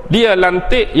tersebut, dia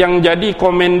lantik yang jadi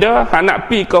komander nak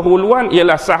pi ke Hulwan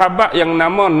ialah sahabat yang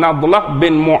nama Nadlah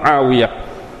bin Muawiyah.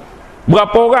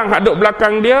 Berapa orang hadut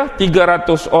belakang dia?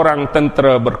 300 orang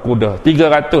tentera berkuda,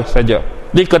 300 saja,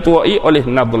 diketuai oleh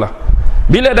Nadlah.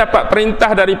 Bila dapat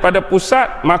perintah daripada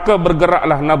pusat, maka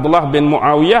bergeraklah Nadlah bin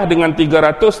Muawiyah dengan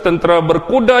 300 tentera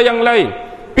berkuda yang lain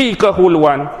pi ke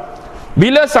Hulwan.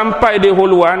 Bila sampai di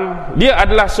Hulwan, dia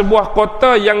adalah sebuah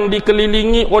kota yang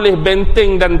dikelilingi oleh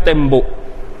benteng dan tembok.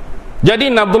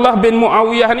 Jadi Nadlah bin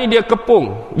Muawiyah ni dia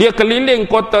kepung, dia keliling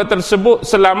kota tersebut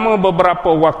selama beberapa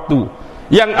waktu,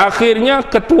 yang akhirnya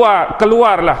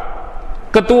keluarlah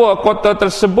ketua kota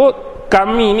tersebut,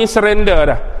 kami ni surrender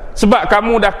dah. Sebab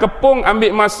kamu dah kepung,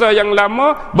 ambil masa yang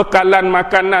lama, bekalan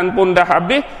makanan pun dah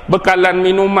habis, bekalan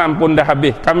minuman pun dah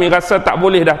habis. Kami rasa tak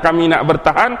boleh dah kami nak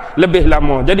bertahan lebih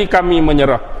lama. Jadi kami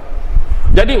menyerah.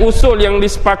 Jadi usul yang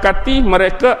disepakati,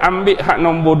 mereka ambil hak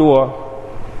nombor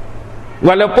 2.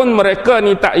 Walaupun mereka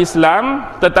ni tak Islam,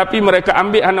 tetapi mereka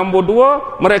ambil hak nombor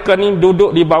 2. Mereka ni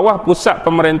duduk di bawah pusat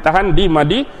pemerintahan di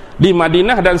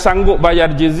Madinah dan sanggup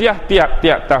bayar jizyah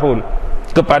tiap-tiap tahun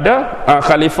kepada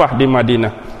khalifah di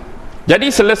Madinah.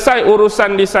 Jadi selesai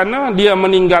urusan di sana, dia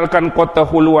meninggalkan kota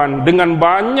Hulwan dengan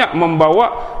banyak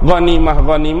membawa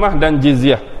ghanimah-ghanimah dan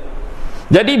jizyah.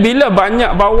 Jadi bila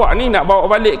banyak bawa ni, nak bawa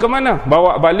balik ke mana?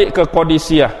 Bawa balik ke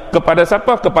Qadisiyah. Kepada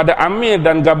siapa? Kepada amir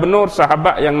dan gubernur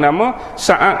sahabat yang nama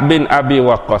Sa'ad bin Abi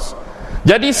Waqqas.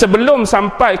 Jadi sebelum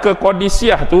sampai ke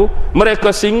Qadisiyah tu, mereka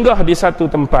singgah di satu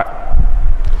tempat.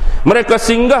 Mereka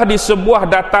singgah di sebuah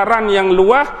dataran yang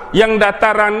luas, yang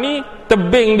dataran ni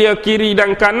tebing dia kiri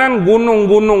dan kanan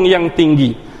gunung-gunung yang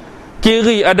tinggi.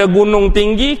 Kiri ada gunung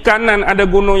tinggi, kanan ada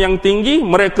gunung yang tinggi.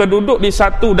 Mereka duduk di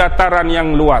satu dataran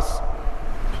yang luas.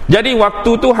 Jadi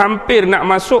waktu tu hampir nak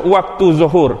masuk waktu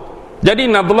zuhur. Jadi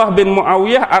Nadlah bin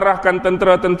Muawiyah arahkan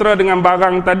tentera-tentera dengan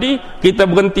barang tadi, kita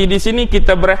berhenti di sini,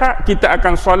 kita berehat, kita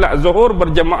akan solat zuhur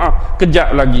berjemaah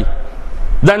kejap lagi.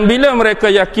 Dan bila mereka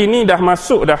yakini dah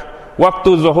masuk dah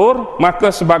waktu zuhur,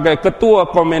 maka sebagai ketua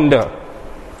komander,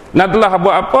 Nadlah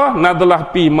buat apa?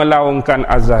 Nadlah pi melaungkan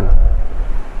azan.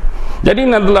 Jadi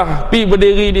Nadlah pi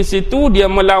berdiri di situ, dia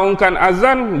melaungkan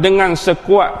azan dengan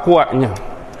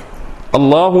sekuat-kuatnya.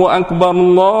 Allahu Akbar,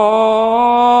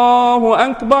 Allahu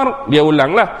Akbar. Dia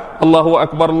ulanglah, Allahu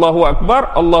Akbar, Allahu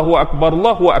Akbar, Allahu Akbar,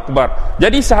 Allahu Akbar.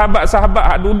 Jadi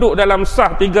sahabat-sahabat yang duduk dalam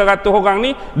sah 300 orang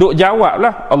ni duk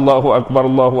jawablah Allahu Akbar,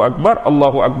 Allahu Akbar,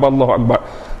 Allahu Akbar, Allahu Akbar.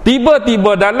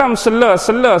 Tiba-tiba dalam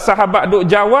sela-sela sahabat duk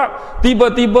jawab,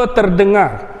 tiba-tiba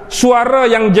terdengar suara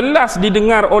yang jelas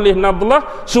didengar oleh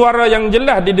Nadlah, suara yang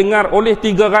jelas didengar oleh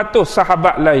 300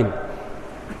 sahabat lain.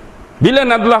 Bila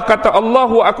Nadlah kata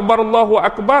Allahu Akbar, Allahu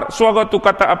Akbar, suara tu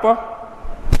kata apa?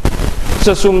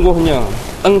 Sesungguhnya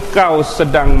engkau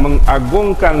sedang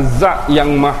mengagungkan zat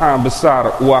yang maha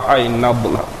besar, wahai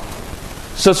Nadlah.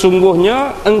 Sesungguhnya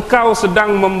engkau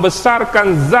sedang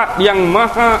membesarkan zat yang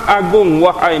maha agung,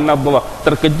 wahai Nadlah.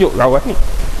 Terkejut kawan ni.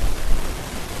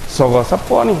 Suara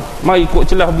siapa ni? Mai ikut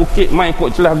celah bukit, mai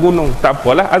ikut celah gunung. Tak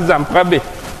apalah, azam habis.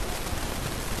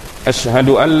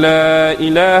 Asyhadu an la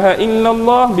ilaha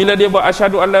illallah. Bila dia buat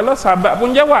asyhadu an la ilaha, sahabat pun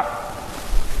jawab.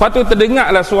 Lepas tu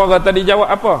terdengarlah suara tadi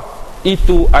jawab apa?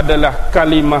 Itu adalah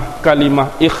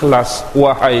kalimah-kalimah ikhlas,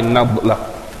 wahai Nadlah.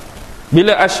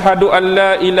 Bila asyhadu an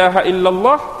la ilaha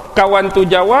illallah, kawan tu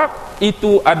jawab,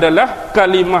 itu adalah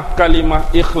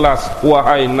kalimah-kalimah ikhlas,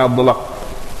 wahai Nadlah.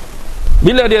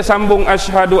 Bila dia sambung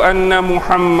asyhadu anna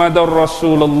Muhammadar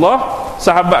Rasulullah,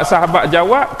 sahabat-sahabat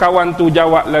jawab, kawan tu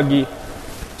jawab lagi,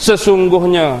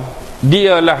 sesungguhnya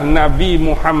dialah Nabi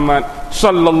Muhammad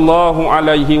sallallahu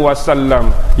alaihi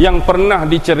wasallam yang pernah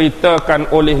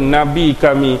diceritakan oleh Nabi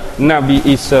kami, Nabi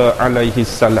Isa alaihi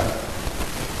salam.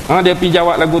 Dia pergi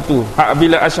jawab lagu tu.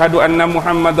 Bila asyhadu anna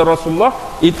Muhammadar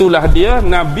Rasulullah, itulah dia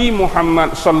Nabi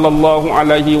Muhammad sallallahu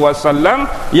alaihi wasallam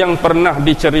yang pernah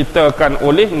diceritakan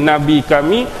oleh Nabi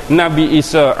kami, Nabi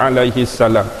Isa alaihi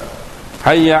salam.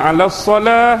 Hayya 'alas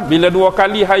salah. Bila dua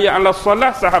kali hayya 'alas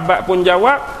salah, sahabat pun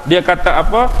jawab, dia kata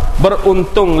apa?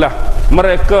 Beruntunglah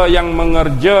mereka yang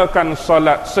mengerjakan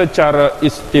solat secara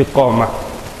istiqamah.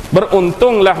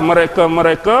 Beruntunglah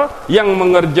mereka-mereka yang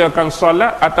mengerjakan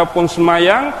solat ataupun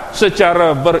semayang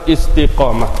secara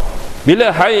beristiqamah.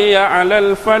 Bila hayya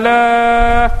 'alal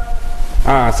falah,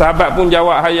 sahabat pun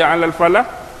jawab hayya 'alal falah.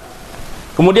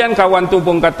 Kemudian kawan tu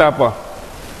pun kata apa?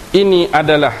 Ini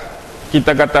adalah,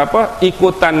 kita kata apa?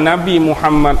 Ikutan Nabi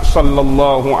Muhammad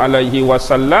sallallahu alaihi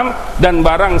wasallam, dan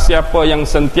barang siapa yang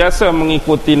sentiasa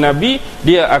mengikuti Nabi,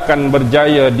 dia akan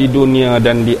berjaya di dunia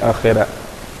dan di akhirat.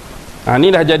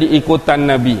 Ini dah jadi ikutan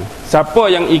Nabi. Siapa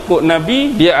yang ikut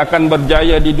Nabi, dia akan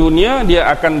berjaya di dunia, dia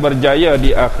akan berjaya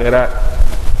di akhirat.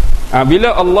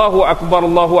 Bila Allahu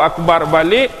Akbar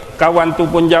balik, kawan tu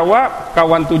pun jawab.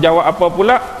 Kawan tu jawab apa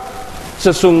pula?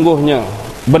 Sesungguhnya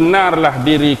benarlah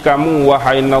diri kamu,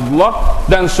 wahai Nadlah,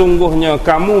 dan sungguhnya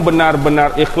kamu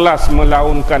benar-benar ikhlas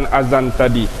melaunkan azan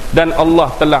tadi, dan Allah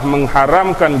telah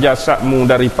mengharamkan jasadmu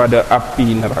daripada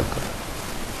api neraka.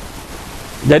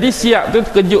 Jadi siap tu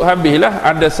terkejut habislah.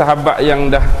 Ada sahabat yang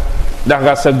dah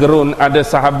rasa gerun, ada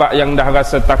sahabat yang dah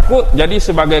rasa takut. Jadi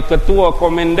sebagai ketua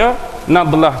komander,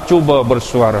 Nadlah cuba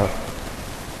bersuara.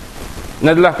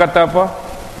 Nadlah kata apa?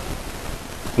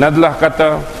 Nadlah kata,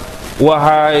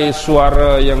 wahai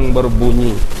suara yang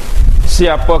berbunyi,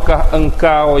 siapakah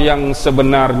engkau yang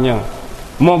sebenarnya?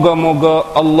 Moga-moga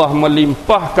Allah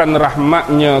melimpahkan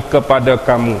rahmatnya kepada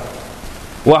kamu.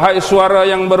 Wahai suara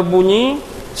yang berbunyi,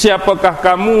 siapakah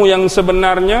kamu yang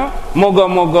sebenarnya?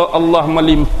 Moga-moga Allah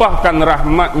melimpahkan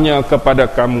rahmatnya kepada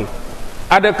kamu.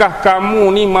 Adakah kamu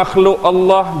ni makhluk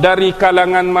Allah dari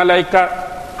kalangan malaikat,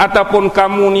 ataupun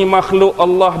kamu ni makhluk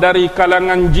Allah dari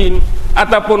kalangan jin,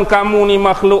 ataupun kamu ni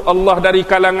makhluk Allah dari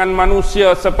kalangan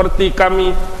manusia seperti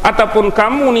kami, ataupun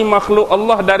kamu ni makhluk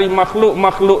Allah dari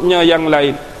makhluk-makhluknya yang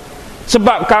lain?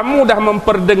 Sebab kamu dah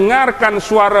memperdengarkan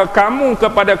suara kamu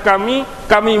kepada kami,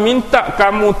 kami minta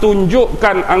kamu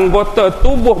tunjukkan anggota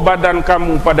tubuh badan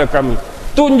kamu pada kami.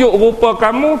 Tunjuk rupa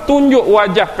kamu, tunjuk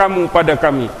wajah kamu pada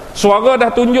kami. Suara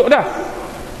dah tunjuk dah.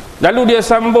 Lalu dia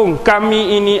sambung,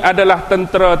 kami ini adalah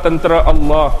tentera-tentera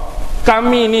Allah,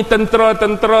 kami ini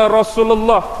tentera-tentera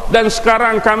Rasulullah, dan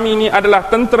sekarang kami ini adalah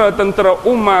tentera-tentera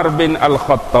Umar bin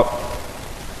Al-Khattab.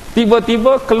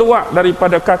 Tiba-tiba keluar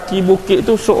daripada kaki bukit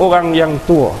itu seorang yang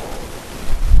tua,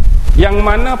 yang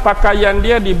mana pakaian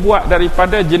dia dibuat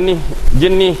daripada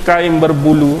jenis kain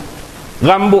berbulu,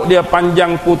 rambut dia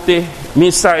panjang putih,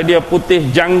 misai dia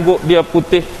putih, janggut dia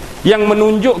putih, yang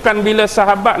menunjukkan bila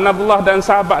sahabat Nadlah dan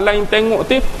sahabat lain tengok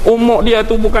tu, umur dia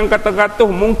tu bukan kata-kata,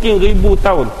 mungkin 1000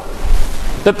 tahun.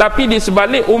 Tetapi di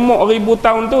sebalik umur 1000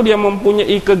 tahun tu, dia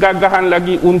mempunyai kegagahan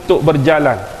lagi untuk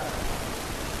berjalan.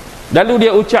 Lalu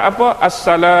dia ucap apa?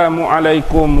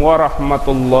 Assalamualaikum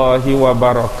warahmatullahi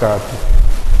wabarakatuh.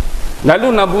 Lalu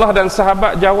Nadlah dan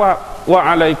sahabat jawab,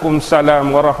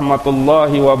 Waalaikumsalam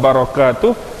warahmatullahi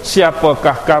wabarakatuh.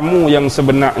 Siapakah kamu yang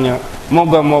sebenarnya?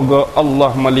 Moga-moga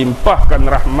Allah melimpahkan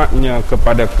rahmatnya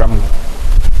kepada kamu.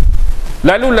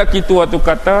 Lalu lelaki tua tu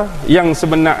kata, yang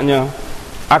sebenarnya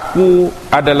aku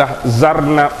adalah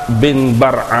Zarnab bin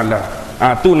Bar'ala.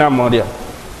 Tu nama dia.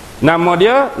 Nama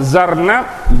dia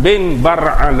Zarnab bin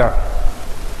Bar'ala.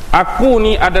 Aku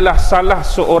ni adalah salah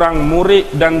seorang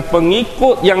murid dan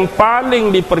pengikut yang paling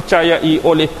dipercayai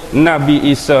oleh Nabi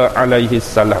Isa alaihi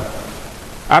salam.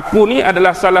 Aku ni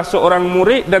adalah salah seorang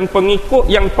murid dan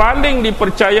pengikut yang paling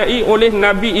dipercayai oleh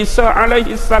Nabi Isa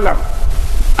alaihi salam.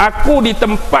 Aku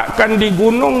ditempatkan di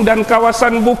gunung dan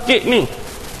kawasan bukit ni.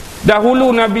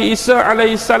 Dahulu Nabi Isa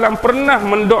alaihi salam pernah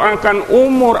mendoakan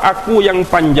umur aku yang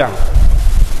panjang.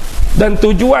 Dan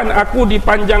tujuan aku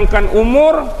dipanjangkan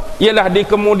umur ialah di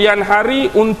kemudian hari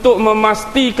untuk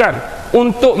memastikan,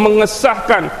 untuk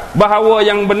mengesahkan bahawa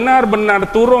yang benar-benar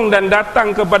turun dan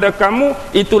datang kepada kamu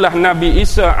itulah Nabi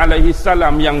Isa alaihi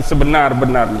salam yang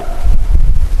sebenar-benarnya.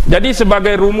 Jadi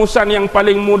sebagai rumusan yang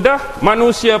paling mudah,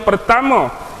 manusia pertama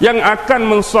yang akan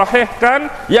mensahihkan,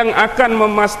 yang akan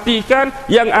memastikan,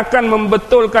 yang akan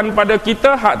membetulkan pada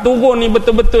kita hak turun ni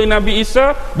betul-betul Nabi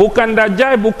Isa, bukan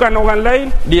Dajjal, bukan orang lain,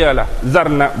 dialah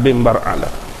Zarna bin Bar'ala.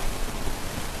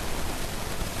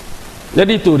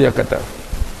 Jadi itu dia kata.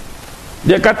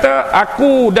 Dia kata,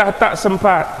 aku dah tak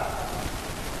sempat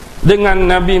dengan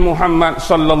Nabi Muhammad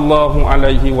sallallahu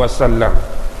alaihi wasallam,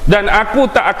 dan aku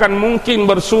tak akan mungkin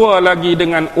bersua lagi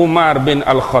dengan Umar bin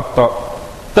Al-Khattab.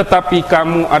 Tetapi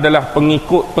kamu adalah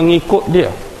pengikut-pengikut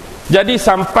dia. Jadi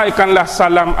sampaikanlah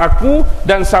salam aku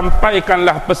dan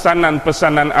sampaikanlah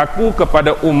pesanan-pesanan aku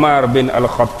kepada Umar bin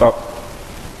Al-Khattab.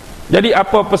 Jadi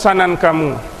apa pesanan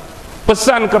kamu?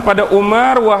 Pesan kepada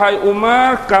Umar, wahai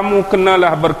Umar, kamu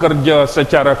kenalah bekerja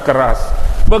secara keras.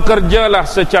 Bekerjalah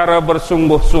secara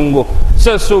bersungguh-sungguh.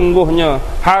 Sesungguhnya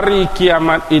hari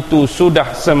kiamat itu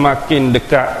sudah semakin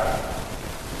dekat.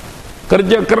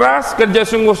 Kerja keras, kerja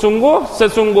sungguh-sungguh,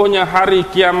 sesungguhnya hari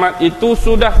kiamat itu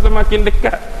sudah semakin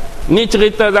dekat. Ni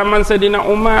cerita zaman Saidina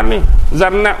Umar ni.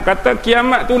 Zarnab kata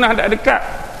kiamat tu dah dekat.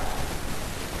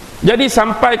 Jadi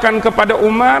sampaikan kepada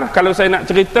Umar, kalau saya nak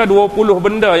cerita 20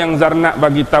 benda yang Zarnab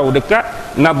bagi tahu dekat,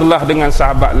 Nadlah dengan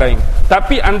sahabat lain.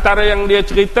 Tapi antara yang dia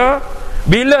cerita,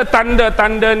 bila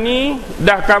tanda-tanda ni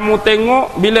dah kamu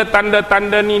tengok, bila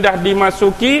tanda-tanda ni dah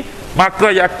dimasuki,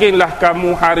 maka yakinlah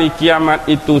kamu hari kiamat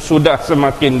itu sudah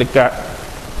semakin dekat.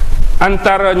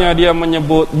 Antaranya dia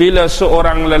menyebut, bila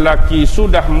seorang lelaki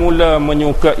sudah mula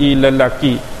menyukai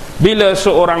lelaki, bila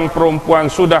seorang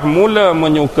perempuan sudah mula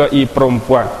menyukai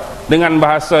perempuan. Dengan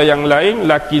bahasa yang lain,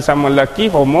 laki sama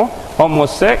laki,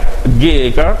 homoseks,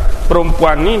 gay ke,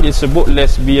 perempuan ni disebut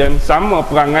lesbian, sama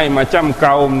perangai macam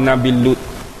kaum Nabi Lut.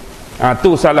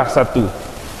 Tu salah satu.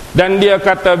 Dan dia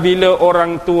kata bila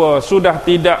orang tua sudah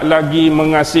tidak lagi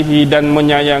mengasihi dan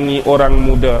menyayangi orang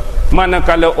muda,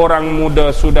 manakala orang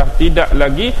muda sudah tidak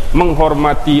lagi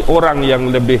menghormati orang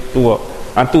yang lebih tua.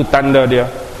 Itu tanda dia.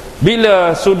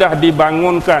 Bila sudah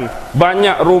dibangunkan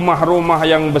banyak rumah-rumah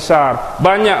yang besar,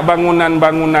 banyak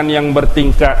bangunan-bangunan yang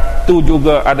bertingkat, itu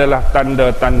juga adalah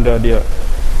tanda-tanda dia.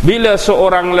 Bila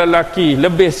seorang lelaki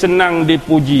lebih senang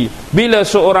dipuji, bila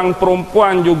seorang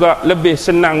perempuan juga lebih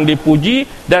senang dipuji,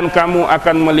 dan kamu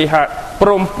akan melihat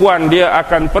perempuan dia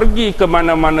akan pergi ke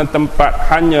mana-mana tempat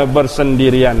hanya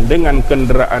bersendirian dengan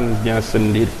kenderaannya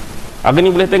sendiri. Hari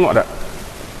ni boleh tengok tak?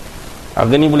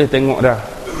 Hari ni boleh tengok dah.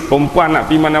 Perempuan nak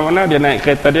pergi mana-mana, dia naik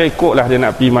kereta dia, ikutlah dia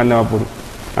nak pergi mana pun.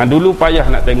 Dulu payah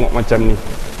nak tengok macam ni.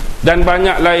 Dan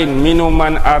banyak lain,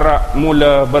 minuman arak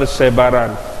mula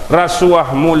bersebaran,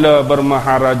 rasuah mula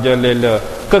bermaharajalela,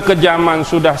 kekejaman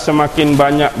sudah semakin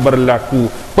banyak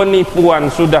berlaku, penipuan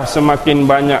sudah semakin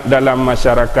banyak dalam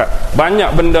masyarakat. Banyak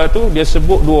benda tu dia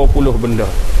sebut 20 benda.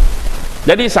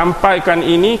 Jadi sampaikan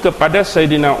ini kepada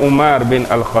Saidina Umar bin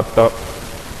Al-Khattab.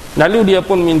 Lalu dia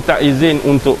pun minta izin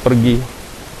untuk pergi.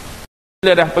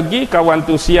 Bila dah pergi, kawan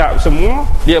tu siap semua,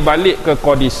 dia balik ke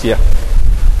Qadisiyah.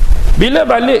 Bila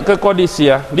balik ke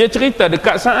Qadisiyah, dia cerita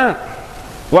dekat Sa'ad,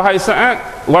 wahai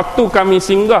Sa'ad, waktu kami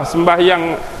singgah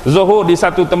sembahyang Zuhur di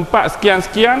satu tempat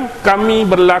sekian-sekian, kami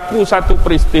berlaku satu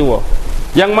peristiwa,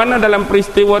 yang mana dalam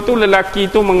peristiwa tu lelaki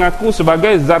itu mengaku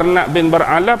sebagai Zarna bin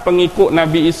Bar'ala, pengikut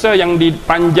Nabi Isa yang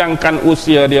dipanjangkan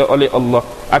usia dia oleh Allah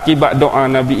akibat doa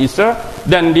Nabi Isa.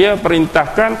 Dan dia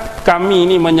perintahkan kami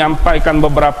ini menyampaikan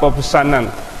beberapa pesanan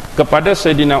kepada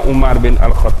Saidina Umar bin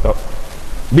Al-Khattab.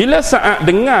 Bila Sa'ad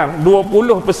dengar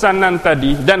 20 pesanan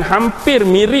tadi, dan hampir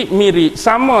mirip-mirip,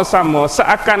 sama-sama,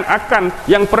 seakan-akan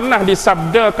yang pernah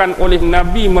disabdakan oleh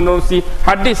Nabi menerusi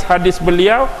hadis-hadis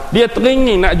beliau, dia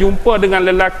teringin nak jumpa dengan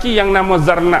lelaki yang nama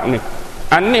Zarnab ni.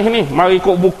 Aneh ni, mari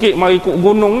ikut bukit, mari ikut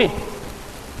gunung ni.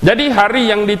 Jadi hari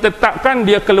yang ditetapkan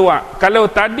dia keluar. Kalau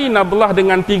tadi Nadlah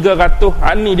dengan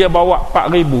 300, ni dia bawa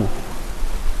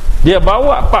 4,000. Dia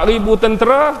bawa 4,000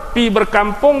 tentera, pi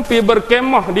berkampung, pi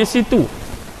berkemah di situ.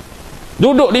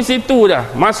 Duduk di situ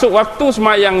dah. Masuk waktu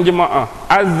semayang jemaah,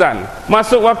 azan.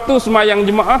 Masuk waktu semayang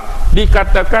jemaah,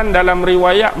 dikatakan dalam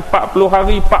riwayat 40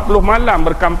 hari 40 malam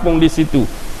berkampung di situ.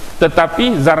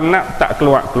 Tetapi Zarnab tak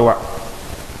keluar-keluar.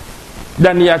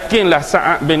 Dan yakinlah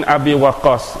Sa'ad bin Abi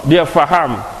Waqqas, dia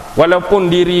faham walaupun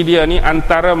diri dia ni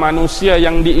antara manusia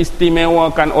yang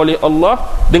diistimewakan oleh Allah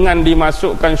dengan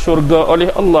dimasukkan syurga oleh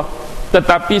Allah,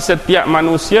 tetapi setiap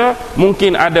manusia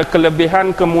mungkin ada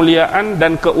kelebihan, kemuliaan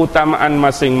dan keutamaan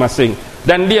masing-masing,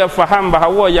 dan dia faham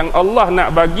bahawa yang Allah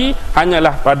nak bagi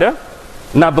hanyalah pada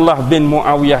Nadlah bin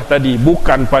Muawiyah tadi,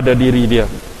 bukan pada diri dia.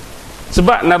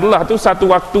 Sebab Nadlah tu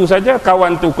satu waktu saja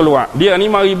kawan tu keluar. Dia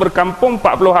ni mari berkampung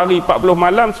 40 hari 40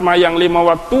 malam, semayang 5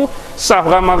 waktu, sah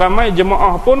ramai-ramai,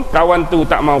 jemaah pun kawan tu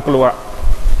tak mau keluar.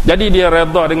 Jadi dia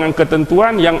redha dengan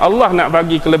ketentuan yang Allah nak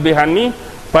bagi kelebihan ni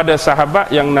pada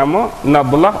sahabat yang nama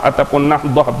Nadlah ataupun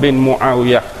Nahdah bin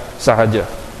Muawiyah sahaja.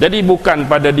 Jadi bukan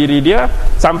pada diri dia.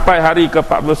 Sampai hari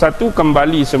ke-41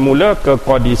 kembali semula ke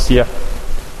Qadisiyah.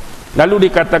 Lalu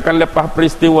dikatakan lepas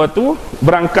peristiwa tu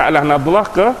berangkatlah Nadlah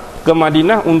ke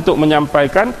Madinah untuk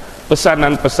menyampaikan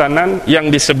pesanan-pesanan yang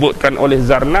disebutkan oleh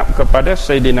Zarnab kepada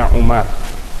Sayyidina Umar.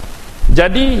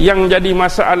 Jadi yang jadi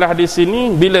masalah di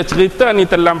sini, bila cerita ni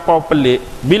terlampau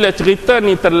pelik, bila cerita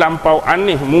ni terlampau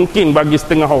aneh mungkin bagi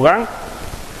setengah orang,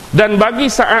 dan bagi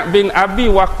Sa'ad bin Abi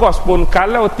Waqqas pun,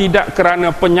 kalau tidak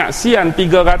kerana penyaksian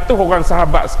 300 orang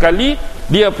sahabat sekali,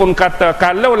 dia pun kata,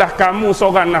 kalaulah kamu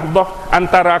seorang Nahdah,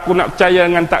 antara aku nak percaya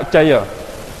dengan tak percaya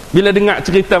bila dengar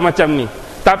cerita macam ni.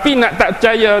 Tapi nak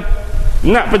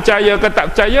percaya ke tak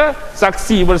percaya,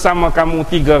 saksi bersama kamu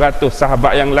 300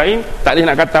 sahabat yang lain, tak boleh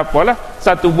nak kata apalah,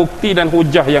 satu bukti dan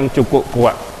hujah yang cukup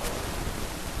kuat.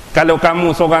 Kalau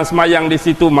kamu seorang semayang di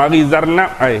situ, mari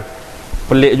Zarnab,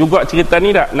 pelik juga cerita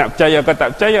ni tak, nak percaya ke tak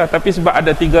percaya. Tapi sebab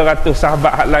ada 300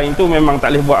 sahabat hak lain tu, memang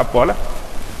tak boleh buat apalah.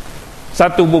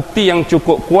 Satu bukti yang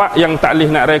cukup kuat, yang tak boleh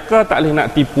nak reka, tak boleh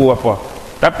nak tipu apa.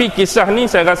 Tapi kisah ni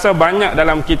saya rasa banyak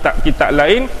dalam kitab-kitab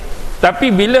lain.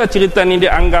 Tapi bila cerita ni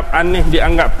dianggap aneh,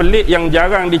 dianggap pelik, yang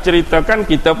jarang diceritakan,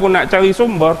 kita pun nak cari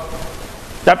sumber.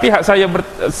 Tapi hak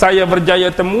saya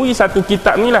berjaya temui satu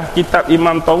kitab ni lah, kitab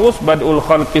Imam Tawus, Bad'ul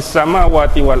Khalqis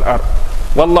Samawati wal Ard.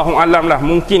 Wallahu alam lah,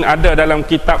 mungkin ada dalam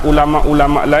kitab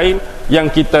ulama-ulama lain yang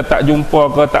kita tak jumpa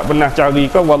ke, tak pernah cari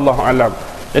ke, wallahu alam.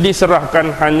 Jadi serahkan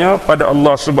hanya pada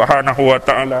Allah Subhanahu wa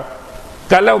taala.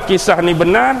 Kalau kisah ni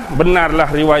benar,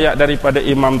 benarlah riwayat daripada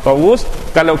Imam Tawus.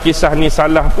 Kalau kisah ni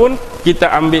salah pun,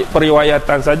 kita ambil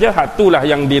periwayatan saja, hatulah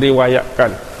yang diriwayatkan.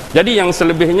 Jadi yang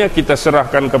selebihnya kita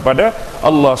serahkan kepada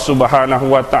Allah Subhanahu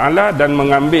wa taala dan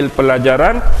mengambil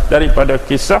pelajaran daripada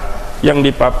kisah yang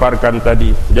dipaparkan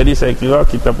tadi. Jadi saya kira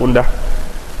kita pun dah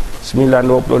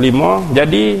 9.25.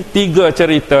 Jadi 3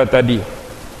 cerita tadi,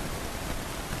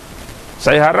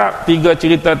 saya harap 3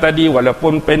 cerita tadi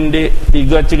walaupun pendek,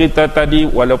 3 cerita tadi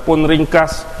walaupun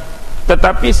ringkas,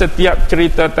 tetapi setiap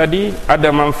cerita tadi ada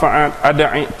manfaat,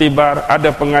 ada iktibar, ada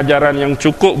pengajaran yang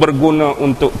cukup berguna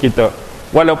untuk kita.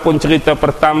 Walaupun cerita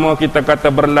pertama kita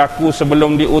kata berlaku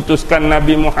sebelum diutuskan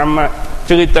Nabi Muhammad,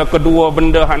 cerita kedua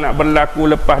benda yang nak berlaku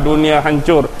lepas dunia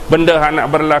hancur, benda yang nak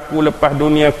berlaku lepas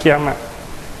dunia kiamat,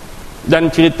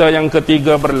 dan cerita yang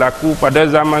ketiga berlaku pada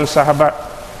zaman sahabat.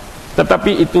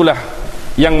 Tetapi itulah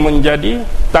yang menjadi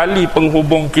tali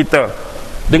penghubung kita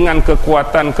dengan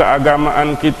kekuatan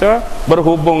keagamaan kita,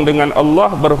 berhubung dengan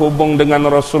Allah, berhubung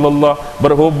dengan Rasulullah,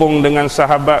 berhubung dengan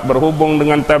sahabat, berhubung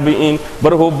dengan tabi'in,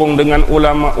 berhubung dengan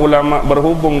ulama-ulama,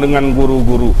 berhubung dengan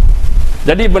guru-guru.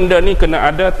 Jadi benda ni kena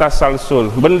ada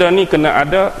tasalsul, benda ni kena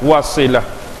ada wasilah.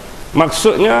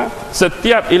 Maksudnya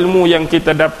setiap ilmu yang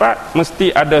kita dapat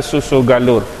mesti ada susu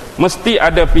galur, mesti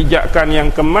ada pijakan yang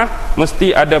kemah,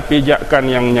 mesti ada pijakan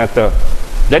yang nyata.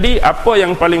 Jadi apa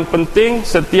yang paling penting,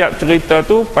 setiap cerita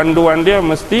tu panduan dia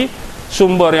mesti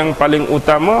sumber yang paling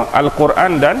utama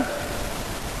Al-Quran dan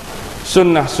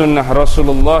sunnah-sunnah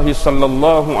Rasulullah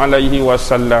sallallahu alaihi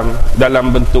wasallam,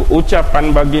 dalam bentuk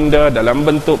ucapan baginda, dalam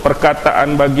bentuk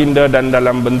perkataan baginda, dan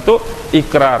dalam bentuk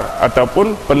ikrar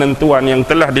ataupun penentuan yang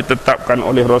telah ditetapkan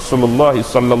oleh Rasulullah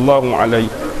sallallahu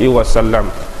alaihi wasallam.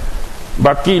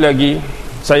 Baki lagi,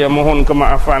 saya mohon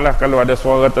kemaafanlah kalau ada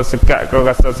suara tersekat, kau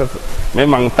rasa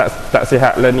memang tak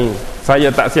sihat lah ni.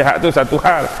 Saya tak sihat tu satu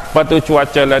hal, lepas tu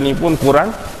cuaca lah ni pun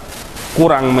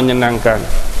kurang menyenangkan.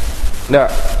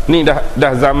 Ni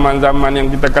dah zaman-zaman yang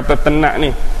kita kata tenat ni.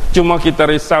 Cuma kita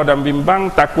risau dan bimbang,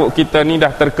 takut kita ni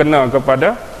dah terkena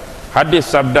kepada hadis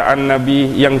sabdaan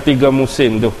Nabi yang 3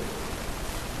 musim tu.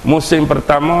 Musim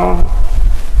pertama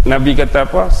Nabi kata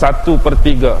apa?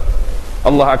 1/3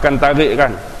 Allah akan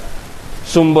tarikkan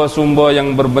sumber-sumber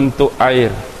yang berbentuk air.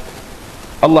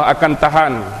 Allah akan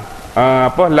tahan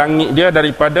langit dia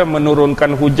daripada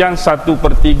menurunkan hujan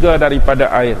 1/3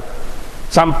 daripada air.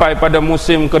 Sampai pada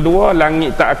musim kedua,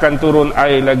 langit tak akan turun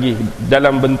air lagi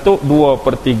dalam bentuk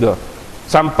 2/3.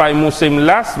 Sampai musim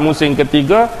last, musim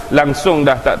ketiga, langsung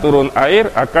dah tak turun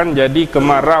air, akan jadi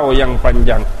kemarau yang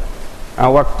panjang.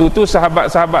 Waktu tu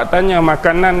sahabat-sahabat tanya,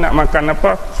 makanan nak makan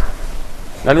apa?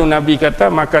 Lalu Nabi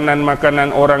kata,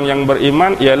 makanan-makanan orang yang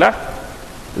beriman ialah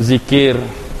zikir,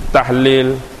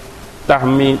 tahlil,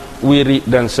 tahmid, wirid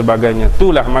dan sebagainya.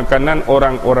 Itulah makanan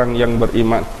orang-orang yang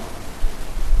beriman.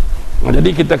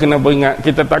 Jadi kita kena beringat,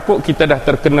 kita takut kita dah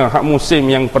terkena hak musim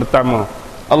yang pertama.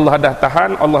 Allah dah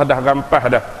tahan, Allah dah rampah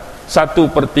dah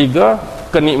 1/3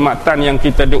 kenikmatan yang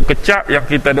kita duk kecap, yang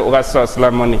kita duk rasa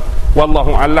selama ni.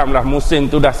 Wallahu alam lah musim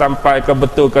tu dah sampai ke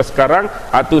betul ke sekarang,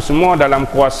 itu semua dalam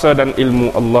kuasa dan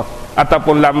ilmu Allah,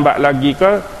 ataupun lambat lagi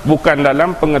ke bukan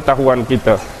dalam pengetahuan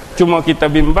kita. Cuma kita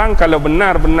bimbang kalau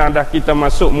benar-benar dah kita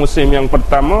masuk musim yang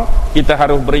pertama, kita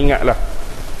harus beringatlah.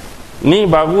 Ni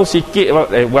baru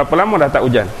sikit, berapa lama dah tak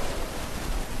hujan?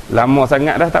 Lama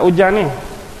sangat dah tak hujan ni.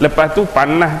 Lepas tu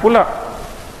panas pula.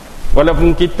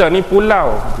 Walaupun kita ni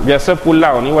pulau, biasa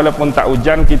pulau ni walaupun tak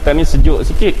hujan, kita ni sejuk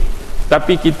sikit,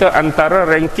 tapi kita antara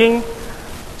ranking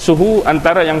suhu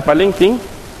antara yang paling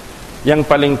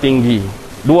tinggi.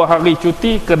 2 hari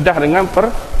cuti Kedah dengan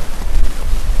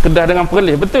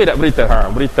Perlis. Betul tak berita?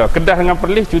 Berita Kedah dengan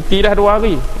Perlis cuti dah 2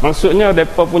 hari. Maksudnya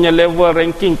mereka punya level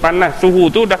ranking panas, suhu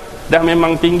tu dah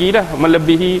memang tinggi dah,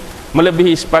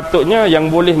 melebihi sepatutnya, yang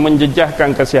boleh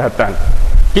menjejahkan kesihatan.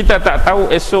 Kita tak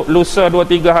tahu esok, lusa,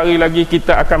 2-3 hari lagi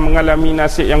kita akan mengalami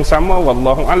nasib yang sama,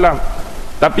 wallahu alam.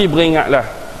 Tapi beringatlah,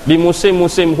 di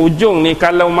musim-musim hujung ni,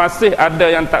 kalau masih ada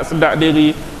yang tak sedar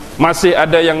diri, masih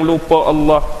ada yang lupa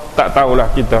Allah, tak tahulah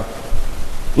kita.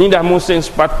 Ni dah musim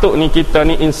sepatut ni kita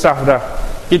ni insaf dah,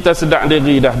 kita sedar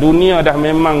diri dah. Dunia dah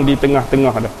memang di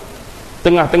tengah-tengah dah,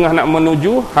 tengah-tengah nak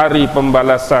menuju hari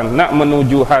pembalasan, nak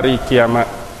menuju hari kiamat.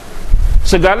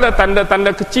 Segala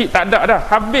tanda-tanda kecil tak ada dah,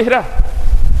 habis dah.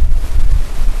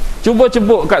 Cuba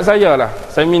cebuk kat saya lah,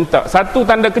 saya minta satu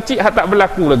tanda kecil hak tak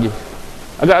berlaku lagi.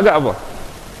 Agak-agak apa?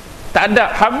 Tak ada,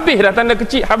 habis dah tanda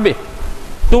kecil, habis.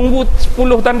 Tunggu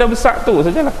 10 tanda besar tu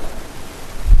sajalah.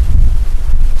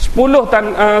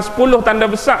 10 tanda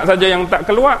besar saja yang tak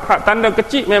keluar, hak tanda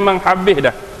kecil memang habis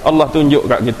dah. Allah tunjuk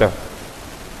kat kita.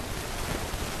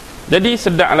 Jadi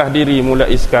sedarlah diri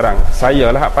mulai sekarang.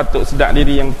 Saya lah patut sedar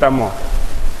diri yang pertama.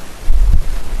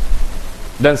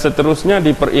 Dan seterusnya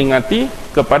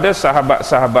diperingati kepada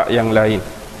sahabat-sahabat yang lain.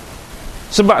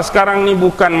 Sebab sekarang ni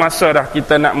bukan masa dah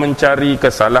kita nak mencari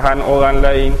kesalahan orang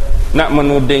lain, nak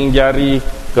menuding jari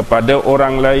kepada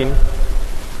orang lain.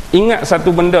 Ingat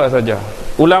satu benda saja,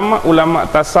 ulama-ulama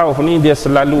tasawuf ni dia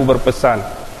selalu berpesan,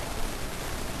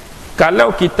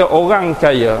 kalau kita orang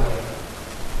kaya,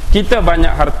 kita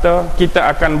banyak harta, kita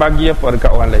akan bagi apa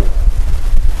dekat orang lain?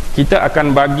 Kita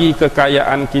akan bagi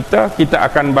kekayaan kita, kita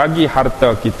akan bagi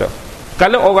harta kita.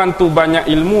 Kalau orang tu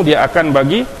banyak ilmu, dia akan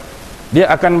bagi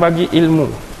ilmu.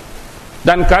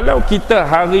 Dan kalau kita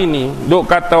hari ni duk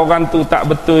kata orang tu tak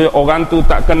betul, orang tu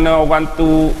tak kena, orang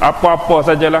tu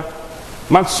apa-apa sajalah,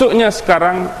 maksudnya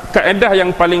sekarang kaedah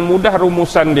yang paling mudah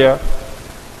rumusan dia,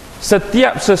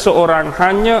 setiap seseorang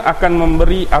hanya akan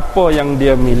memberi apa yang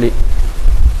dia milik.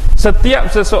 Setiap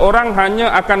seseorang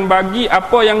hanya akan bagi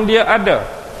apa yang dia ada.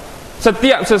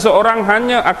 Setiap seseorang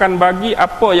hanya akan bagi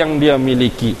apa yang dia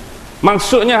miliki.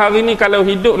 Maksudnya hari ni kalau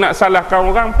hidup nak salahkan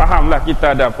orang, fahamlah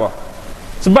kita ada apa.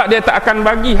 Sebab dia tak akan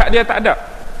bagi hak dia tak ada.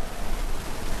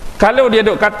 Kalau dia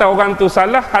duk kata orang tu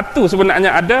salah, hak tu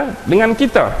sebenarnya ada dengan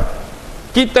kita.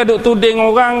 Kita duk tuding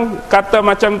orang kata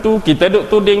macam tu, kita duk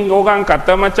tuding orang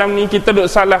kata macam ni, kita duk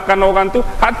salahkan orang tu,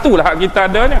 hak tu lah hak kita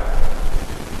adanya.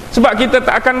 Sebab kita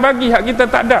tak akan bagi hak kita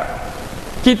tak ada.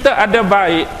 Kita ada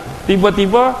baik,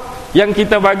 tiba-tiba yang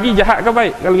kita bagi jahat ke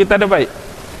baik? Kalau kita ada baik,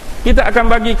 kita akan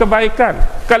bagi kebaikan.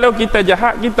 Kalau kita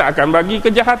jahat, kita akan bagi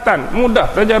kejahatan. Mudah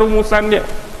saja rumusan dia.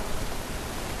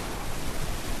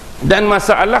 Dan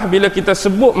masalah bila kita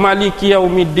sebut Maliki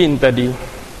Yaumiddin tadi,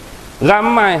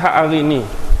 ramai hari ni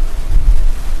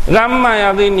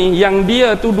yang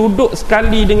dia tu duduk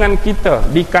sekali dengan kita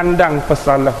di kandang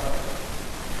pesalah.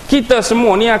 Kita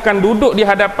semua ni akan duduk di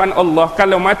hadapan Allah.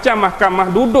 Kalau macam mahkamah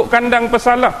duduk kandang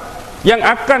pesalah, yang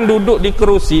akan duduk di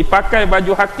kerusi pakai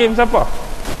baju hakim siapa?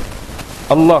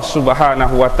 Allah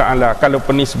Subhanahu wa ta'ala. Kalau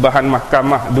penisbahan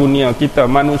mahkamah dunia kita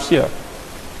manusia,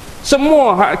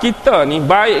 semua hak kita ni,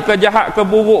 baik ke jahat ke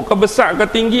buruk ke besar ke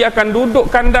tinggi, akan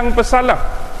duduk kandang pesalah.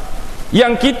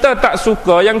 Yang kita tak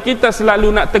suka, yang kita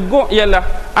selalu nak tegur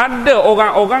ialah ada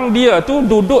orang-orang dia tu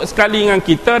duduk sekali dengan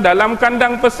kita dalam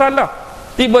kandang pesalah.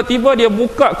 Tiba-tiba dia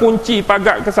buka kunci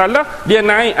pagar kesalah, dia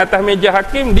naik atas meja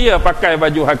hakim, dia pakai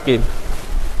baju hakim.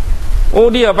 Oh,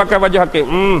 dia pakai baju hakim.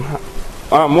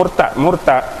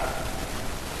 Murtad,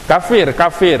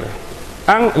 kafir.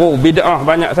 Hang bid'ah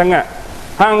banyak sangat.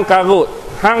 Hang karut,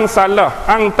 hang salah,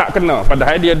 hang tak kena.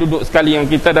 Padahal dia duduk sekali dengan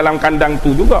kita dalam kandang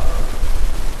tu juga.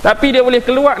 Tapi dia boleh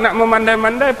keluar nak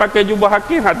memandai-mandai pakai jubah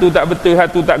hakim, hak tu tak betul,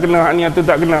 hak tu tak kena, hak ni hak tu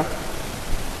tak kena.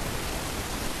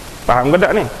 Faham ke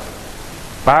tak ni?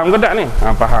 Faham ke tak ni?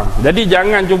 Faham. Jadi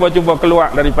jangan cuba-cuba keluar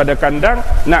daripada kandang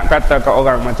nak kata ke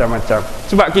orang macam-macam.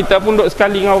 Sebab kita pun duduk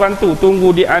sekali dengan orang tu,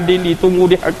 tunggu diadili, tunggu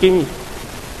dihakimi.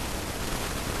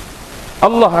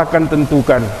 Allah akan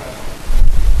tentukan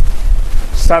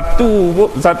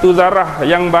satu zarah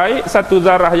yang baik, satu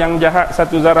zarah yang jahat,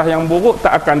 satu zarah yang buruk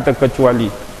tak akan terkecuali.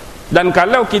 Dan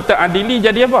kalau kita adili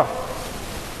jadi apa?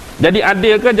 Jadi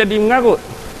adil ke jadi mengarut?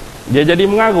 Dia jadi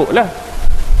mengarut lah.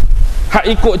 Hak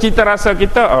ikut cita rasa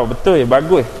kita, betul,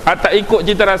 bagus. Hak tak ikut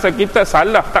cita rasa kita,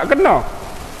 salah, tak kena.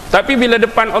 Tapi bila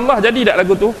depan Allah, jadi tak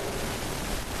lagu tu?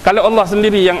 Kalau Allah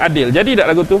sendiri yang adil, jadi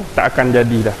tak lagu tu? Tak akan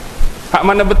jadi dah. Hak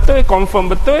mana betul,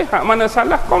 confirm betul. Hak mana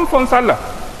salah, confirm salah.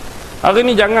 Hari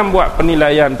ni jangan buat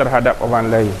penilaian terhadap orang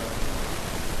lain.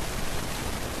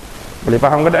 Boleh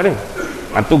faham ke tak ni?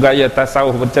 Itu gaya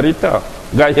tasawuf bercerita,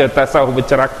 gaya tasawuf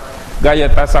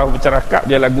bercakap,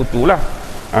 dia lagu tu lah.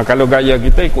 Kalau gaya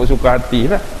kita ikut suka hati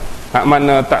lah. Hak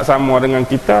mana tak sama dengan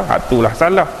kita, hak tu lah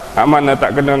salah. Hak mana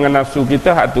tak kena dengan nafsu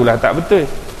kita, hak tu lah tak betul.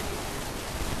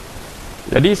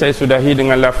 Jadi saya sudahi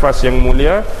dengan lafaz yang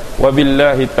mulia,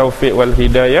 wabillahi taufiq wal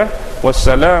hidayah,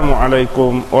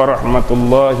 wassalamualaikum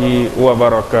warahmatullahi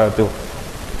wabarakatuh.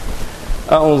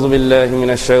 A'udzubillahi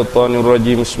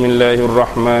minasyaitonirrajim.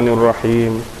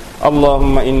 Bismillahirrahmanirrahim.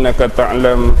 Allahumma innaka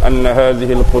ta'lam anna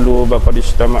hadhihi alquluba qad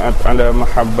ijtama'at ala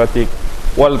mahabbatik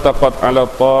waltaqat ala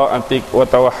ta'atik wa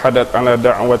tawahhadat ala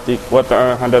da'watik wa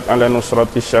ta'ahadat ala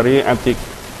nusrati syari'atik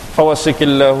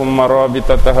fawasikillahumma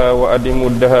rabitataha wa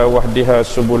adimuddaha wahdiha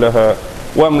subulaha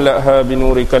wamla'ha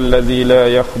binurika alladhi la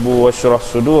yakhbu washrah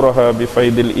suduraha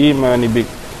bifaidil imani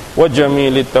bik wa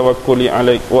jamilit tawakkuli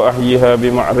alaik wa ahyiha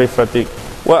bima'rifatik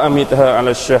wa amitha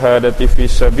ala syahadati fi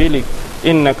sabilik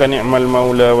innaka ni'mal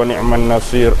maula wa ni'man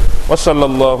nasir wa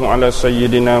sallallahu ala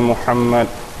sayyidina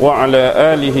Muhammad wa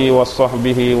ala alihi wa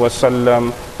sahbihi wa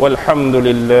sallam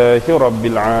walhamdulillahi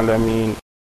rabbil alamin.